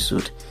first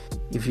episode.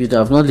 If you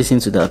have not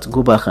listened to that,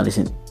 go back and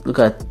listen. Look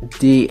at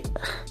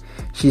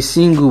she's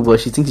single, but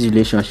she thinks it's a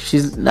relationship.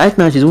 She's right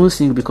now, she's only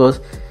single because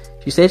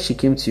she said she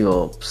came to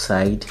your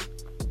side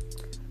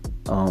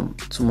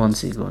 2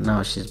 months ago.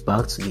 Now she's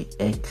back to the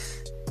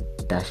ex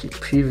that she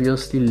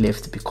previously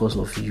left because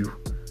of you.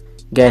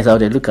 Guys out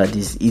there, look at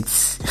this.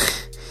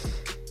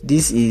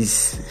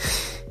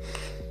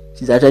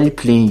 She's actually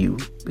playing you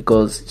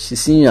because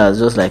she's seeing you as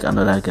just like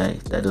another guy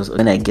that does,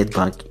 when I get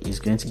back, he's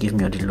going to give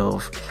me all the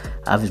love,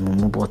 have his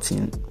mumu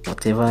button,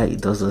 whatever it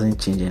doesn't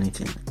change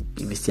anything.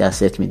 If you still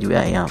accept me the way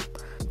I am.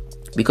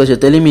 Because you're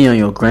telling me on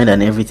your grind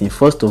and everything,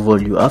 first of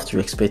all, you have to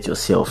respect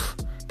yourself.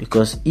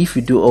 Because if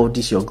you do all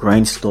this, your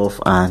grind stuff,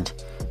 and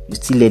you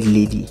still let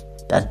lady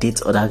that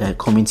dates other guy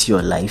come into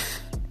your life,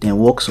 then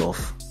walks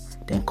off,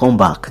 then come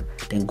back,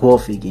 then go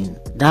off again,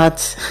 that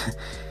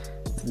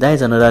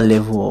is another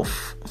level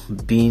of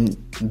being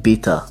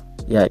better.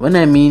 Yeah, when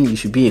I mean you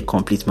should be a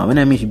complete man, when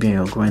I mean you should be on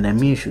your grind, I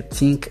mean you should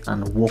think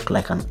and walk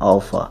like an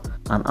alpha.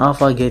 An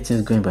alpha gets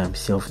things going by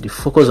himself. They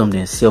focus on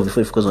themselves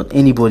before they focus on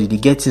anybody. They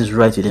get things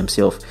right with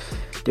themselves.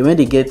 Then when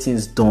they get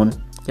things done,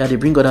 yeah, they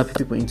bring other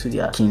people into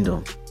their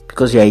kingdom.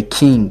 Because you're a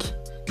king,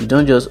 you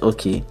don't just,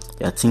 okay,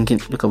 you're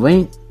thinking, look,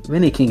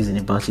 when a king is in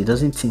a battle, he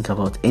doesn't think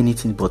about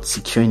anything but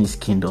securing his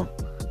kingdom.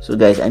 So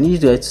guys, I need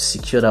you guys to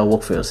secure that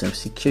work for yourself,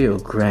 secure your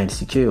grind,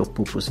 secure your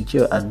purpose,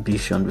 secure your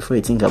ambition before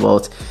you think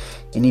about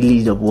any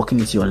lady of walking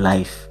into your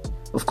life.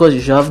 Of course,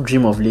 you should have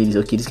dream of ladies,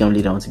 okay, this kind of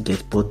lady I want to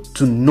get, but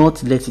do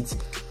not let it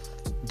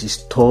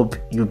disturb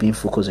you being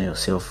focused on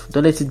yourself.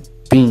 Don't let it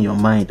be in your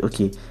mind,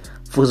 okay,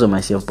 focus on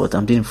myself, but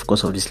I'm being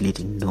focused on this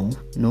lady. No.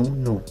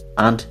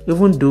 And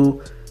even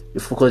though you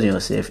focus on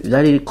yourself, if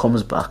that lady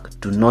comes back,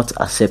 do not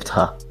accept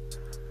her.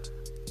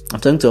 I'm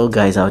talking to all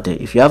guys out there.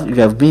 If you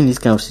have been in this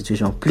kind of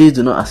situation, please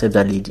do not accept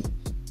that lady.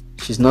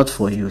 She's not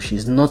for you.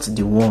 She's not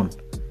the one.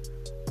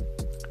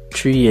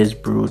 3 years,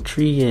 bro.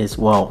 3 years.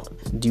 Wow.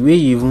 The way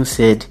you even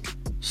said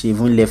she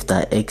even left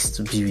her ex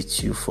to be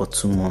with you for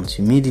 2 months,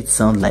 you made it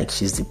sound like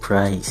she's the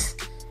prize.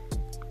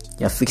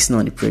 You're fixing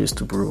on the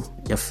pedestal, bro.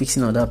 You're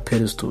fixing on that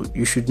pedestal.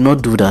 You should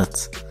not do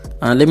that.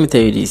 And let me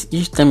tell you this,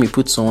 each time you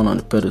put someone on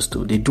the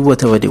pedestal, they do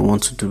whatever they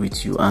want to do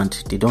with you and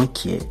they don't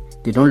care.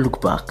 They don't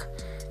look back.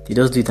 They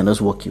just do it and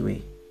just walk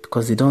away.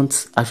 Because they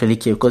don't actually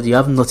care, because you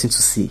have nothing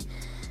to say.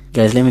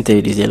 Guys, let me tell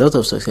you this, there are a lot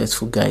of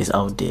successful guys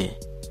out there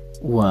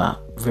who are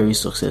very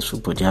successful,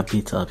 but they are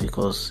bitter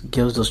because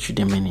girls just treat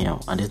them anyhow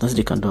and there's nothing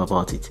they can do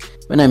about it.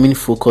 When I mean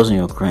focus on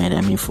your grind,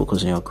 I mean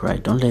focus on your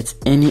grind. Don't let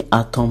any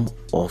atom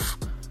of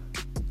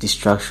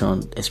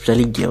distraction,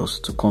 especially girls,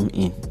 to come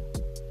in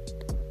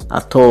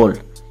at all.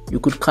 You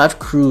could catch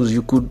cruise,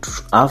 you could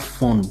have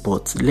fun,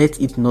 but let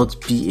it not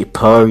be a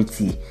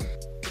priority.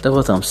 That's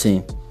what I'm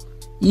saying.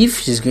 If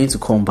she's going to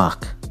come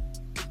back,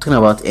 talking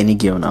about any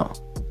girl now,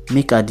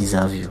 make her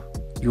deserve you.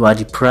 You are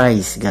the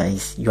prize,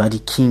 guys. You are the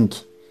king.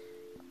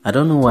 I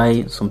don't know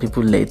why some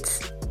people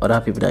let other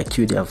people that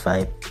kill their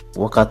vibe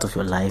walk out of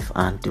your life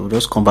and they will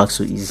just come back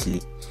so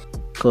easily.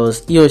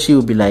 Because he or she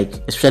will be like,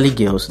 especially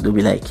girls, they'll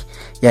be like,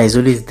 yeah, he's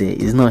always there.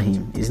 It's not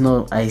him. It's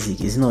not Isaac.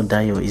 It's not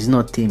Dio. It's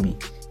not Timmy.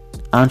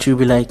 And she'll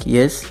be like,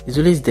 yes, he's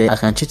always there. I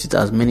can cheat with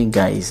as many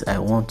guys I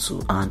want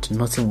to and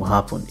nothing will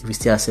happen if you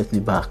still accept me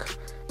back.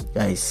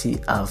 Guys, see,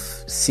 I've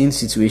seen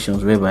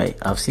situations whereby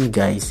I've seen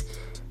guys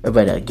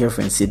whereby their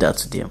girlfriend say that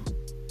to them.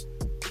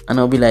 And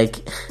I'll be like,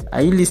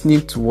 are you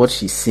listening to what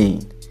she's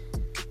saying?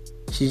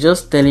 She's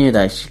just telling you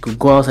that she could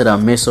go outside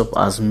and mess up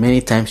as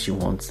many times she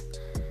wants,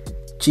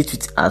 cheat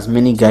with as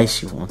many guys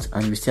she wants,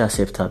 and you still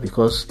accept her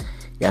because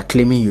you're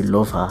claiming you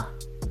love her.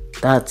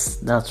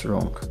 That's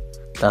wrong.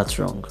 That's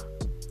wrong.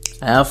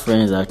 I have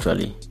friends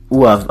actually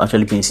who have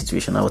actually been in a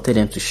situation. I will tell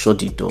them to shut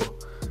the door.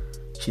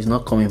 She's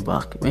not coming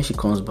back. When she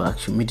comes back,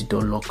 she'll make the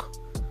door lock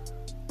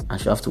and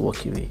she'll have to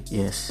walk away.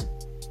 Yes,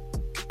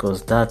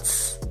 because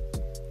that's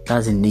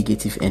a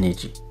negative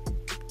energy.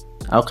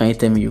 How can you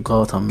tell me you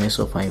go out and mess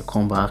up and you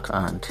come back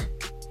and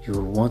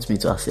you want me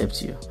to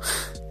accept you?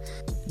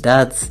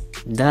 That's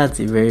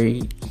a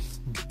very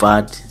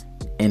bad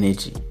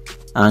energy.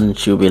 And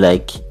she'll be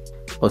like,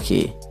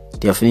 okay,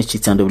 they're finished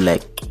cheating and they'll be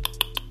like,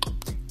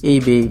 hey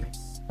babe,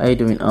 how you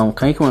doing?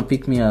 Can you come and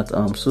pick me at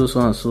so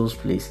and so's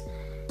place?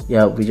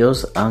 Yeah, we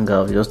just hung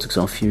out, we just took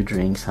some few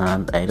drinks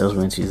and I just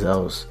went to his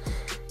house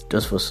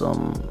just for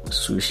some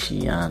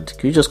sushi, and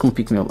can you just come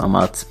pick me up? I'm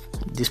at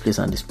this place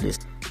and this place.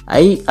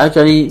 I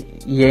actually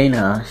hearing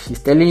her, she's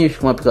telling you she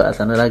come pick up at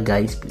another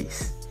guy's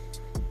place.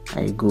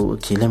 And you go,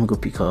 okay, let me go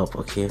pick her up.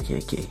 Okay.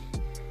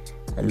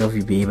 I love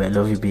you babe, and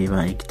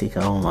you can take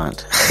her home.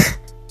 And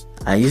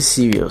are you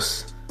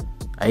serious?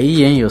 Are you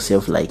hearing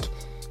yourself? Like,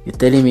 you're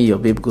telling me your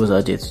babe goes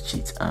out there to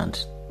cheat,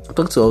 and I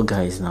talk to all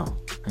guys now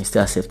and you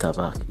still accept her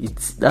back.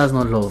 That's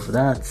not love.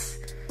 Let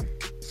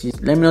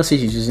me not say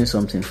she's using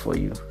something for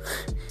you.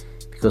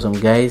 Because some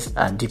guys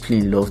are deeply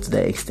in love to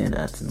that extent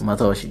that no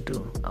matter what she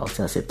do, I'll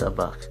still accept her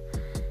back.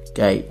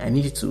 Guy, I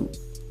need you to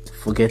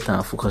forget her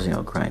and focus on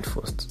your grind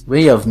first.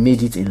 When you have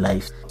made it in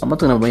life, I'm not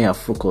talking about when you are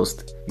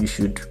focused, you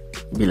should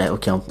be like,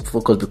 okay, I'm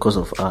focused because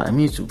of her. I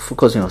mean, to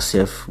focus on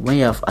yourself. When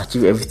you have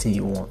achieved everything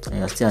you want and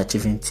you're still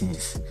achieving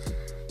things,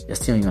 you're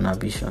still on your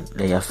ambition.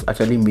 Like, you have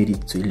actually made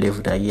it to a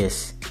level that,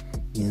 yes,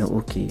 you know,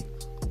 okay,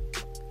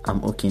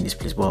 I'm okay in this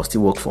place, but I'll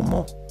still work for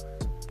more.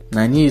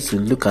 Now I need you to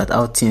look at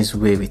how things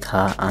were with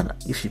her, and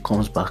if she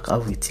comes back, how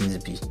will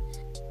things be?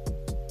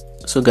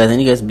 So guys, I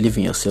need you guys believe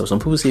in yourself. Some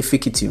people say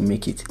fake it till you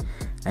make it.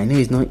 I know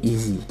it's not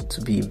easy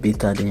to be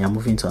beta, then you're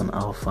moving to an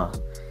alpha.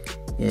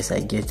 Yes,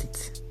 I get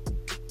it.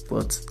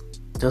 But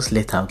just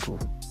let her go.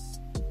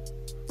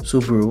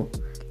 So bro,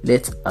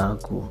 let her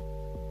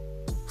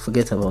go.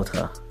 Forget about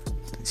her.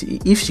 See,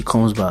 if she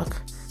comes back,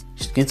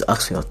 she's going to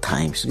ask for your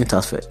time. She's going to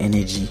ask for your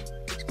energy.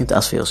 She's going to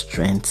ask for your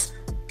strength.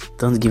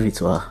 Don't give it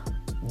to her.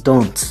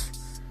 Don't.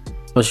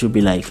 Or she'll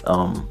be like,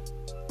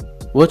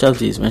 watch out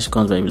this. When she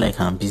comes back, you'll be like,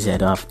 I'm busy, I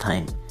don't have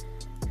time.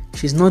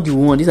 She's not the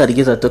one. These are the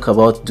girls I talk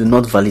about. Do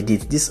not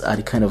validate. These are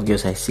the kind of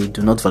girls I say,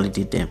 do not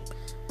validate them.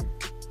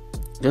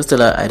 Just tell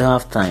her, I don't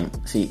have time.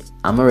 See,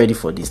 I'm not ready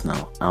for this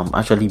now. I'm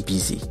actually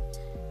busy.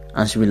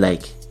 And she'll be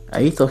like,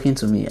 are you talking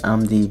to me?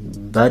 I'm the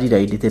baddie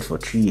that you dated for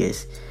 3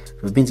 years.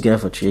 We've been together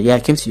for 3 years. Yeah, I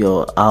came to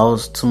your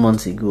house 2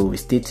 months ago. We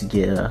stayed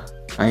together.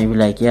 And you'll be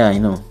like, yeah, I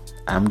know.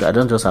 I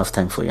don't just have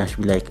time for you. And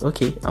she'll be like,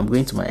 okay, I'm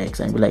going to my ex.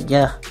 And you'll be like,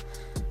 yeah,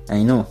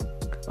 I know.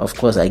 Of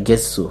course, I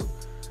guess so.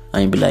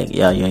 And you'll be like,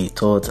 yeah, you're a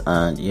thought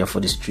and you're for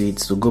the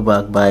streets. So go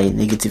back, bye,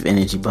 negative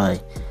energy, bye.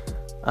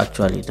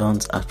 Actually,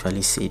 don't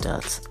actually say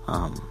that.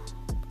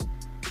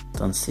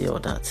 Don't say all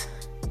that.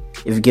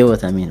 If you get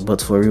what I mean.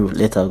 But for real,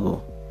 let her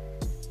go.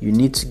 You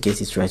need to get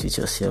it right with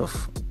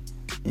yourself.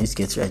 You need to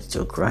get right with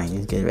your grind. You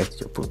need to get right with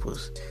your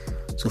purpose.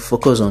 So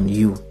focus on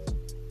you.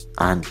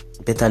 And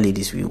better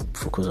ladies will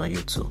focus on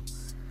you too.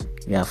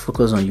 Yeah,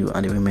 focus on you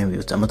and the women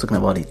will too. I'm not talking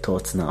about the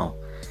thoughts now.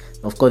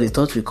 Of course, the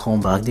thoughts will come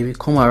back. They will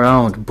come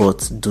around,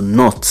 but do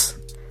not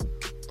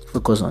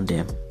focus on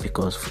them,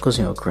 because focus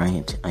on your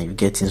grind and you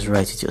get things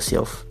right with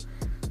yourself.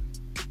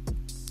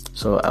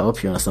 So I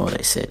hope you understand what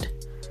I said.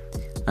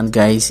 And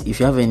guys, if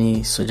you have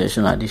any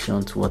suggestion or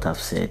addition to what I've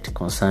said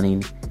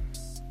concerning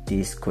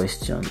this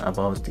question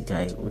about the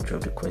guy who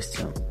dropped the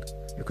question,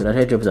 you could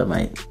actually drop it at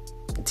my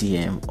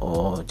DM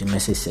or the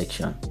message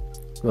section.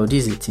 Well,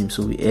 this is a team,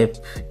 so we help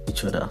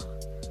each other.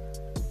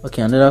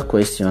 Okay, another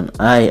question.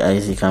 Hi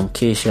Isaac, I'm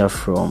Keisha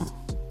from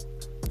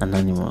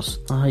Anonymous.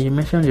 You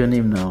mentioned your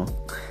name now.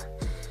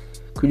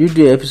 Could you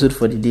do an episode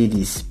for the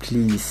ladies,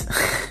 please?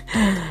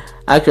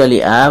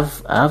 Actually, I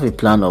have a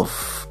plan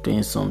of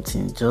doing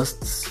something,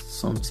 just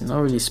something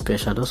not really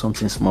special, just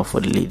something small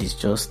for the ladies,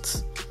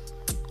 just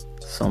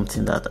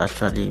something that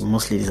actually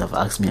most ladies have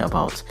asked me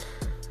about.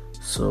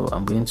 So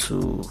I'm going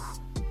to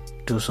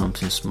do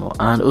something small,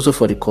 and also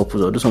for the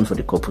couples, I'll do something for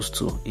the couples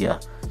too. Yeah.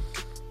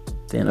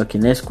 Then okay,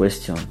 next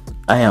question.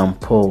 I am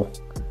Paul.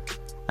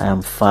 I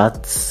am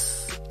fat.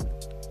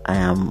 I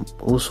am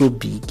also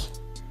big,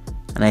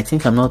 and I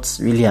think I'm not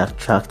really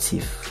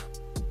attractive.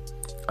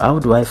 How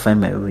do I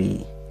find my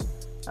way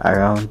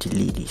around the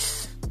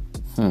ladies?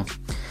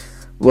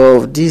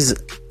 Well, this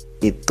is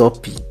a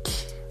topic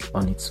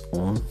on its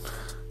own,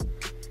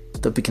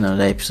 topic in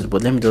another episode,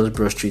 but let me just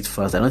brush through it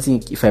fast. I don't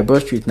think if I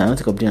brush through it now, I don't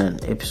think I'll do an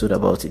episode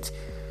about it.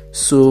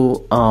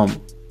 So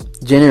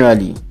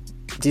generally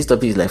this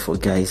topic is like for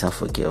guys and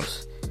for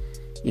girls.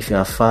 If you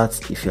are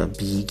fat, if you're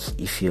big,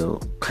 if you're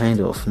kind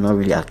of not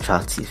really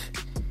attractive,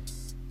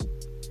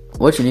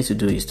 what you need to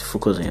do is to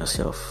focus on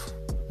yourself.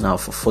 Now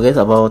forget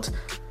about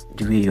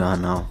the way you are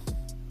now.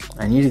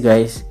 I need you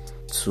guys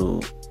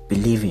to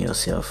believe in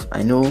yourself.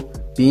 I know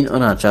being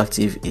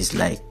unattractive is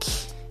like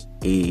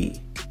a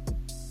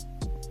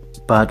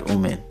bad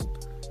omen.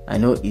 I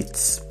know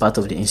it's part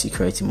of the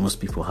insecurity most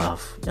people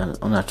have. You're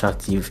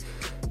unattractive,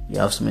 you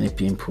have so many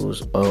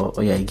pimples, or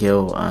you're a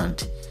girl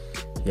and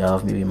you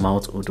have maybe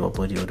mouth odor,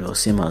 body odor,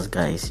 same as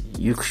guys.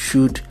 You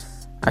should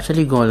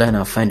actually go online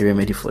and find a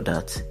remedy for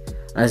that.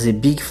 As a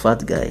big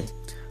fat guy,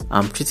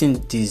 I'm treating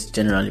this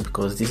generally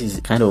because this is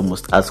kind of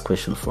almost asked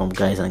question from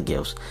guys and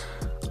girls.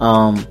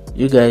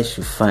 You guys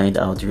should find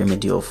out the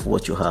remedy of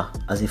what you are.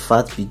 As a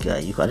fat big guy,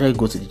 you can actually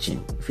go to the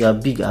gym. If you are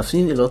big, I've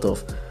seen a lot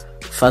of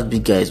fat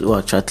big guys who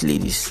attract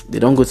ladies. They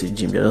don't go to the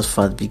gym, they're just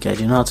fat big guys.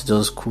 They know how to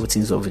just cool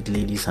things up with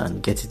ladies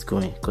and get it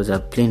going because they're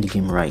playing the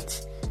game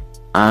right.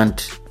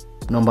 And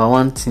number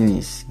one thing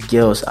is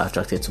girls are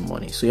attracted to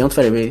money. So you don't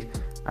find a way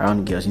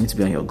around girls. You need to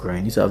be on your grind.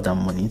 You need to have that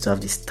money. You need to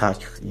have the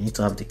stack. You need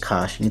to have the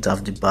cash. You need to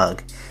have the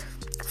bag.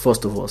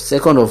 First of all.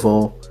 Second of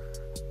all,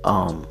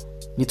 you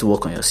need to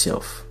work on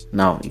yourself.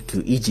 Now, if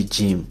you eat the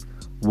gym,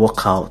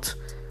 work out,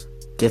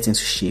 get into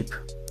shape,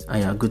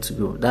 and you're good to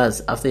go.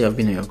 That's after you've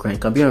been on your grind.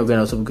 You can be on your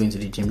grind and also be going to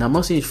the gym. Now, I'm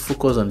not saying you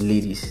focus on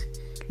ladies.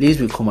 Ladies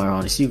will come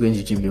around. You see you going to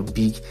the gym, you're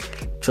big.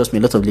 Trust me,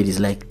 a lot of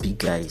ladies like big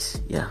guys.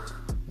 Yeah,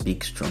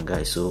 big, strong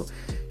guys. So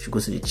you should go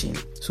to the gym.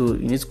 So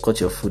you need to cut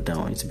your food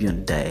down. You need to be on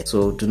a diet.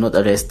 So do not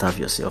always starve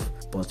yourself,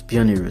 but be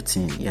on a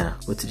routine. Yeah,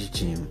 go to the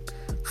gym,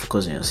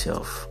 focus on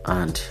yourself,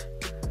 and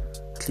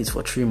at least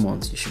for 3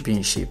 months, you should be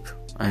in shape.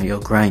 And your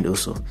grind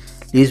also.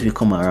 Ladies will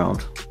come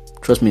around.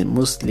 Trust me,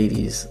 most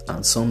ladies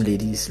and some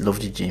ladies love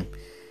the gym.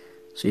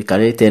 So you can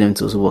really tell them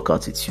to also work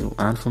out with you.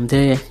 And from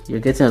there, you're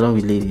getting along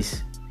with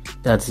ladies.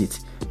 That's it.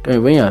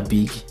 When you are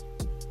big,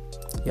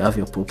 you have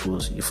your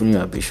purpose, you follow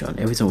your ambition,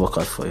 everything will work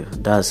out for you.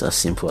 That's as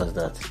simple as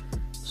that.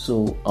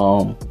 So,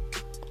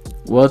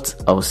 what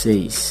I'll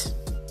say is,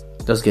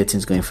 just get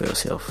things going for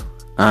yourself.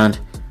 And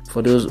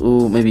for those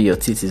who maybe your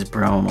teeth is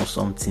brown or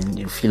something,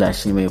 you feel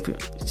like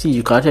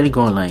you can actually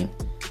go online.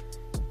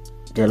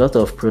 There are a lot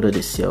of products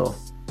they sell.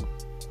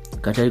 You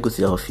can actually go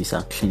to the office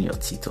and clean your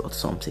teeth or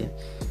something.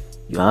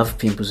 You have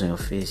pimples on your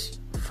face,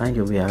 find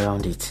your way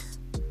around it.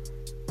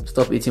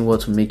 Stop eating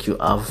what will make you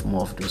have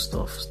more of those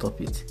stuff.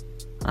 Stop it.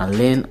 And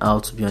learn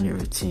how to be on a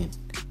routine.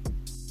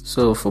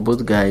 So for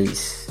both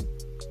guys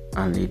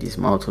and ladies,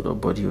 mouth odor,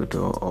 body odor,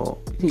 or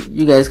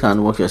you guys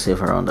can work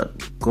yourself around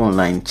that. Go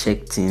online,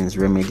 check things,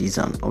 remedies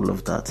and all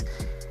of that.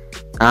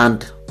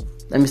 And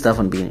let me start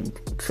from the beginning.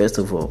 First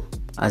of all,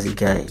 as a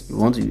guy, you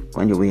want to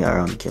find your way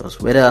around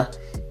girls. Whether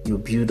you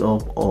build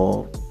up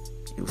or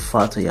you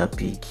fat or you're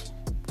big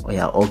or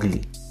you're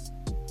ugly.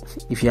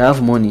 If you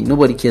have money,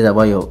 nobody cares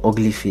about your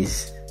ugly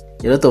face.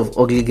 There are a lot of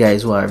ugly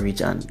guys who are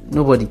rich and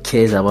nobody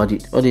cares about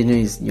it. All they know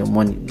is your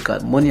money.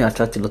 Because money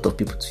attracts a lot of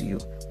people to you.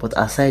 But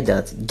aside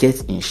that,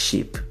 get in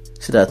shape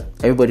so that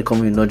everybody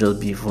coming will not just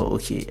be for,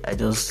 okay, I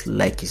just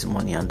like his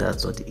money and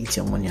that's all. They eat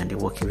your money and they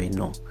walk away.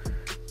 No.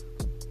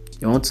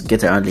 You want to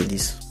get around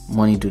ladies,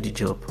 money do the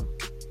job.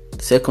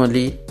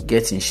 Secondly,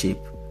 get in shape.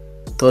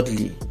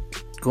 Thirdly,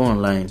 go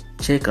online,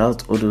 check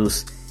out all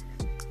those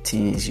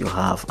things you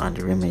have and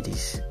the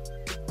remedies,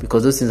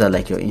 because those things are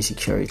like your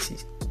insecurity.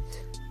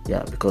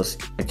 Yeah, because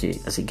okay,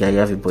 as a guy you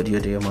have a body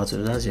odor, your mouth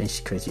odor, that's your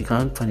insecurity. You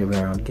can't find your way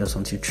around girls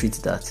until you treat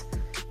that.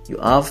 You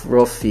have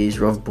rough face,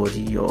 rough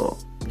body, your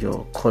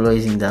color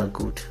isn't that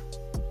good,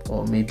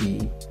 or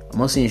maybe I'm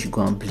not saying you should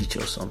go and bleach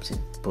or something,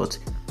 but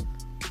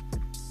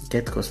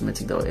get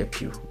cosmetic that will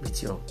help you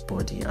with your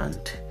body and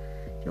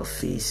your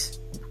face,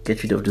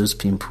 get rid of those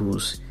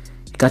pimples.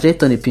 You can actually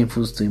turn the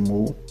pimples to a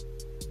mole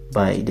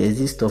there's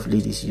this stuff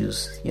ladies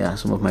use. Yeah,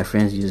 some of my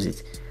friends use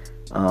it.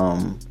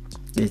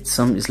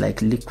 It's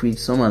like liquid,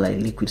 some are like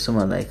liquid, some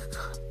are like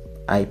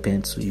eye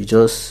pencil. You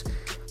just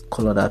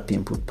color that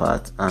pimple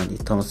part and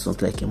it turns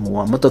something like a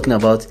mole. I'm not talking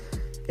about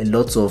a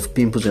lot of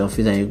pimples on your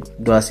face and you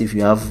do as if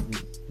you have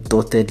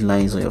dotted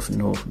lines on your face.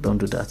 No, don't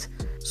do that.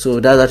 So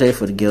that's actually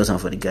for the girls and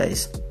for the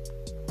guys.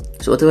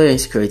 So whatever your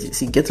insecurity,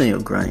 see, get on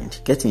your grind,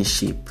 get in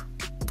shape,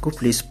 go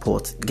play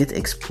sport, get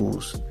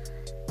exposed.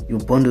 You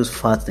burn those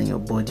fats in your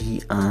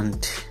body,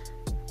 and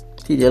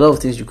see, there are a lot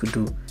of things you could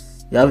do.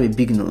 You have a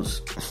big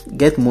nose,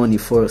 get money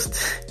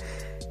first.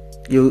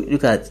 You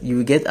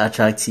will get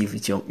attractive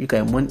with you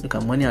can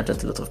money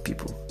attract a lot of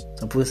people.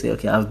 Some people say,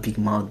 okay, I have big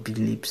mouth, big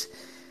lips.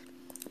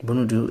 I'm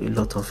gonna do a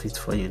lot of it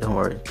for you, don't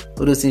worry.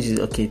 All those things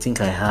think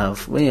I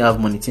have. When you have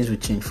money, things will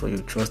change for you,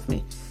 trust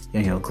me.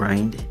 You're on your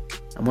grind.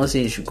 I'm not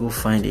saying you should go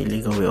find a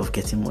legal way of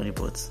getting money,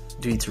 but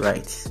do it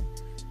right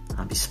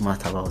and be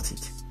smart about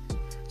it.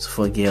 So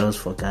for girls,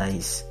 for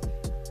guys,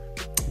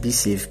 be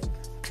safe,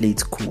 play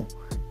it cool.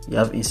 You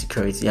have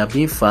insecurity, you are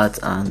being fat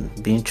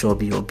and being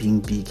chubby or being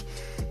big.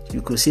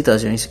 You could see it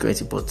as your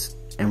insecurity, but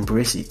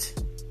embrace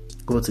it.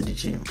 Go to the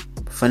gym,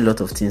 find a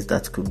lot of things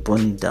that could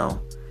burn it down.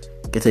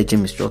 Get a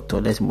gym instructor,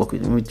 let him work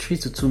with you. In 3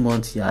 to 2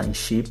 months, you are in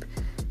shape.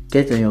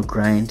 Get on your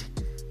grind.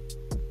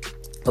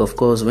 Of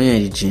course, when you're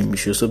in the gym, you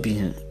should also be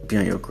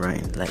on your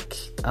grind. Like,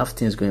 have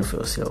things going for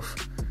yourself.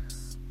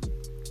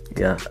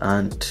 Yeah,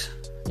 and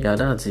yeah,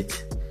 that's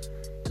it.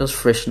 Just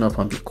freshen up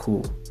and be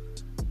cool.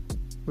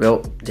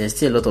 Well, there's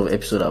still a lot of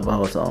episode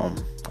about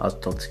how to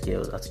talk to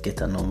girls, how to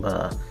get a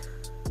number,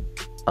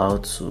 how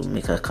to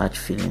make her catch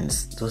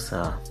feelings. Those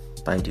are,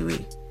 by the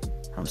way,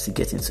 I'm still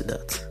getting to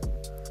that.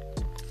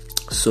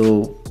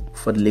 So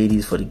for the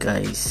ladies, for the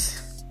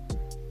guys,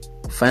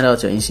 find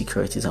out your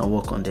insecurities and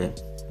work on them.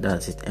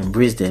 That's it.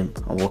 Embrace them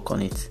and work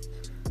on it.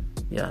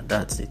 Yeah,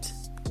 that's it.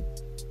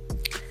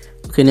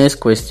 Okay, next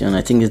question.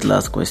 I think it's the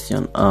last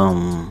question.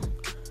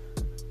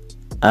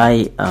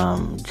 I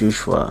am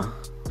Joshua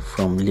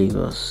from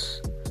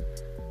Lagos.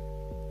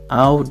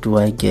 How do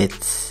I get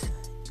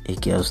a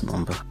girl's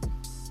number?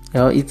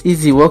 Well, it's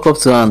easy. Walk up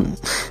to her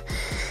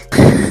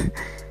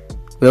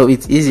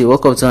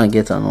and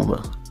get her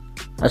number.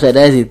 Actually,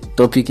 that is a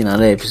topic in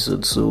another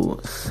episode, so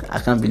I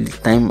can't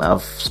believe time.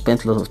 I've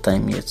spent a lot of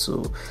time yet,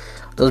 so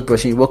just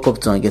brushing. You walk up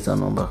to her and get her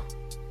number.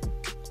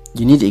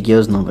 You need a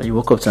girl's number. You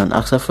walk up to her and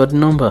ask her for the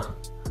number.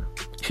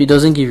 If she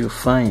doesn't give you,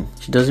 fine.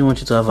 She doesn't want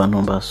you to have her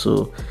number,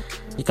 so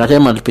you can try to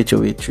manipulate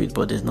your way through it,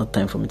 but there's no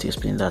time for me to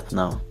explain that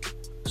now.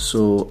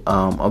 So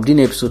I'll be doing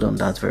an episode on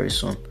that very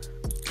soon.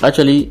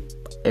 Actually,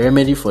 a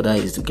remedy for that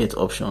is to get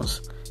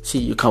options. See,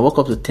 you can walk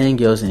up to 10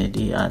 girls in a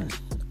day and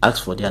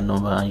ask for their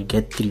number and you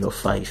get 3 or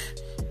 5.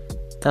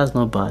 That's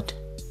not bad.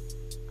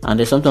 And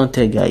there's something I'll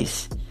tell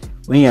guys.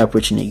 When you're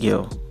approaching a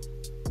girl,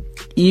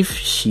 if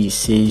she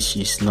says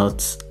she's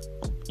not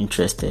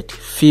interested,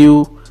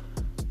 feel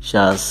she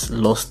has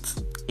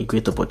lost a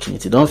great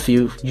opportunity. Don't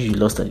feel you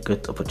lost a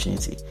great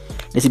opportunity.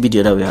 Let it be the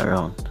other way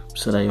around,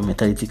 so that your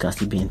mentality can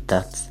still be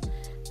intact,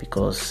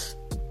 because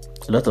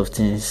a lot of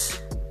things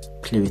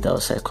play with our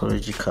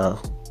psychological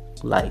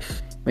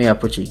life. When you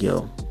approach a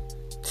girl,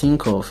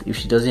 think of, if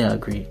she doesn't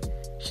agree,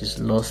 she's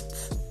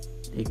lost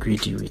a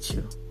great deal with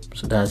you.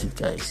 So that's it,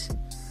 guys.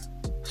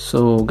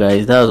 So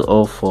guys, that's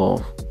all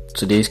for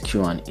today's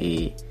Q&A.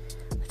 I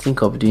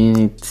think I'll be doing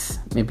it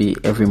maybe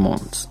every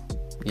month.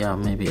 Yeah,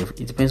 maybe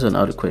it depends on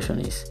how the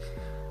question is,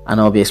 and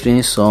I'll be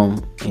explaining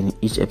some in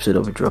each episode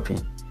I'll be dropping.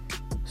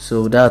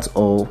 So that's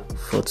all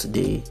for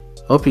today.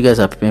 Hope you guys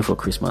are preparing for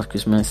Christmas.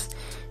 Christmas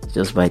is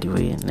just, by the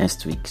way,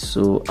 next week,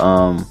 so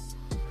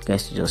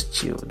guys, just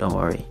chill, don't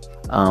worry.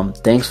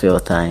 Thanks for your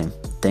time,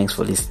 thanks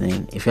for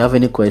listening. If you have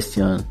any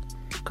question,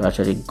 you can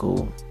actually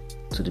go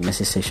to the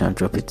message section and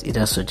drop it,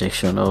 either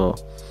suggestion or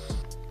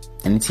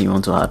anything you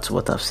want to add to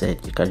what I've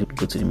said. You can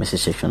go to the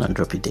message section and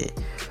drop it there.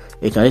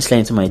 You can just slide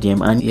into my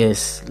DM. And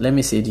yes, let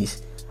me say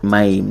this,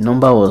 my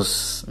number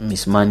was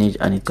mismanaged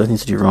and it got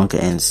into the wrong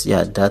ends.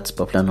 Yeah, that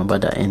popular number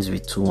that ends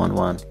with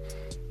 211,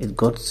 it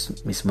got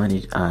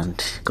mismanaged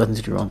and got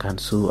into the wrong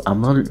hands. So I'm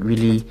not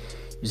really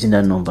using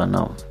that number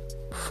now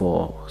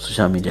for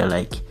social media,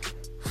 like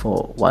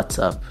for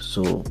WhatsApp.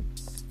 So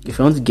if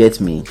you want to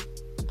get me,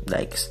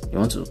 like you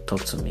want to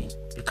talk to me,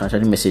 you can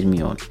actually message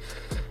me on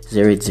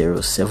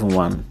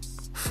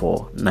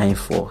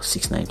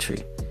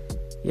 08071494693.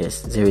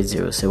 Yes,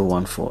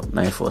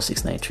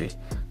 08071494693.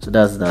 So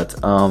that's that.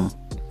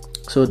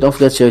 So don't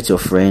forget to share with your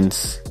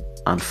friends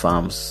and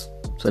fams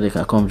so they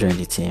can come join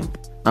the team.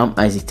 I'm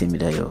Isaac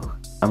Temidayo.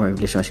 I'm a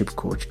relationship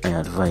coach and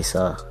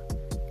advisor.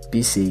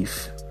 Be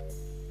safe,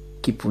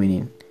 keep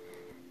winning,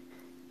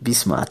 be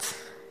smart,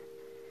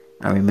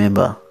 and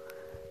remember,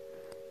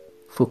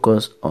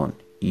 focus on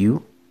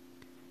you,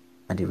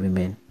 and the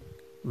women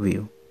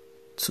will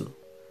too.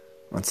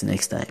 Until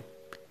next time,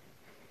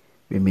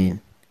 remain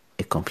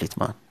a complete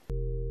man.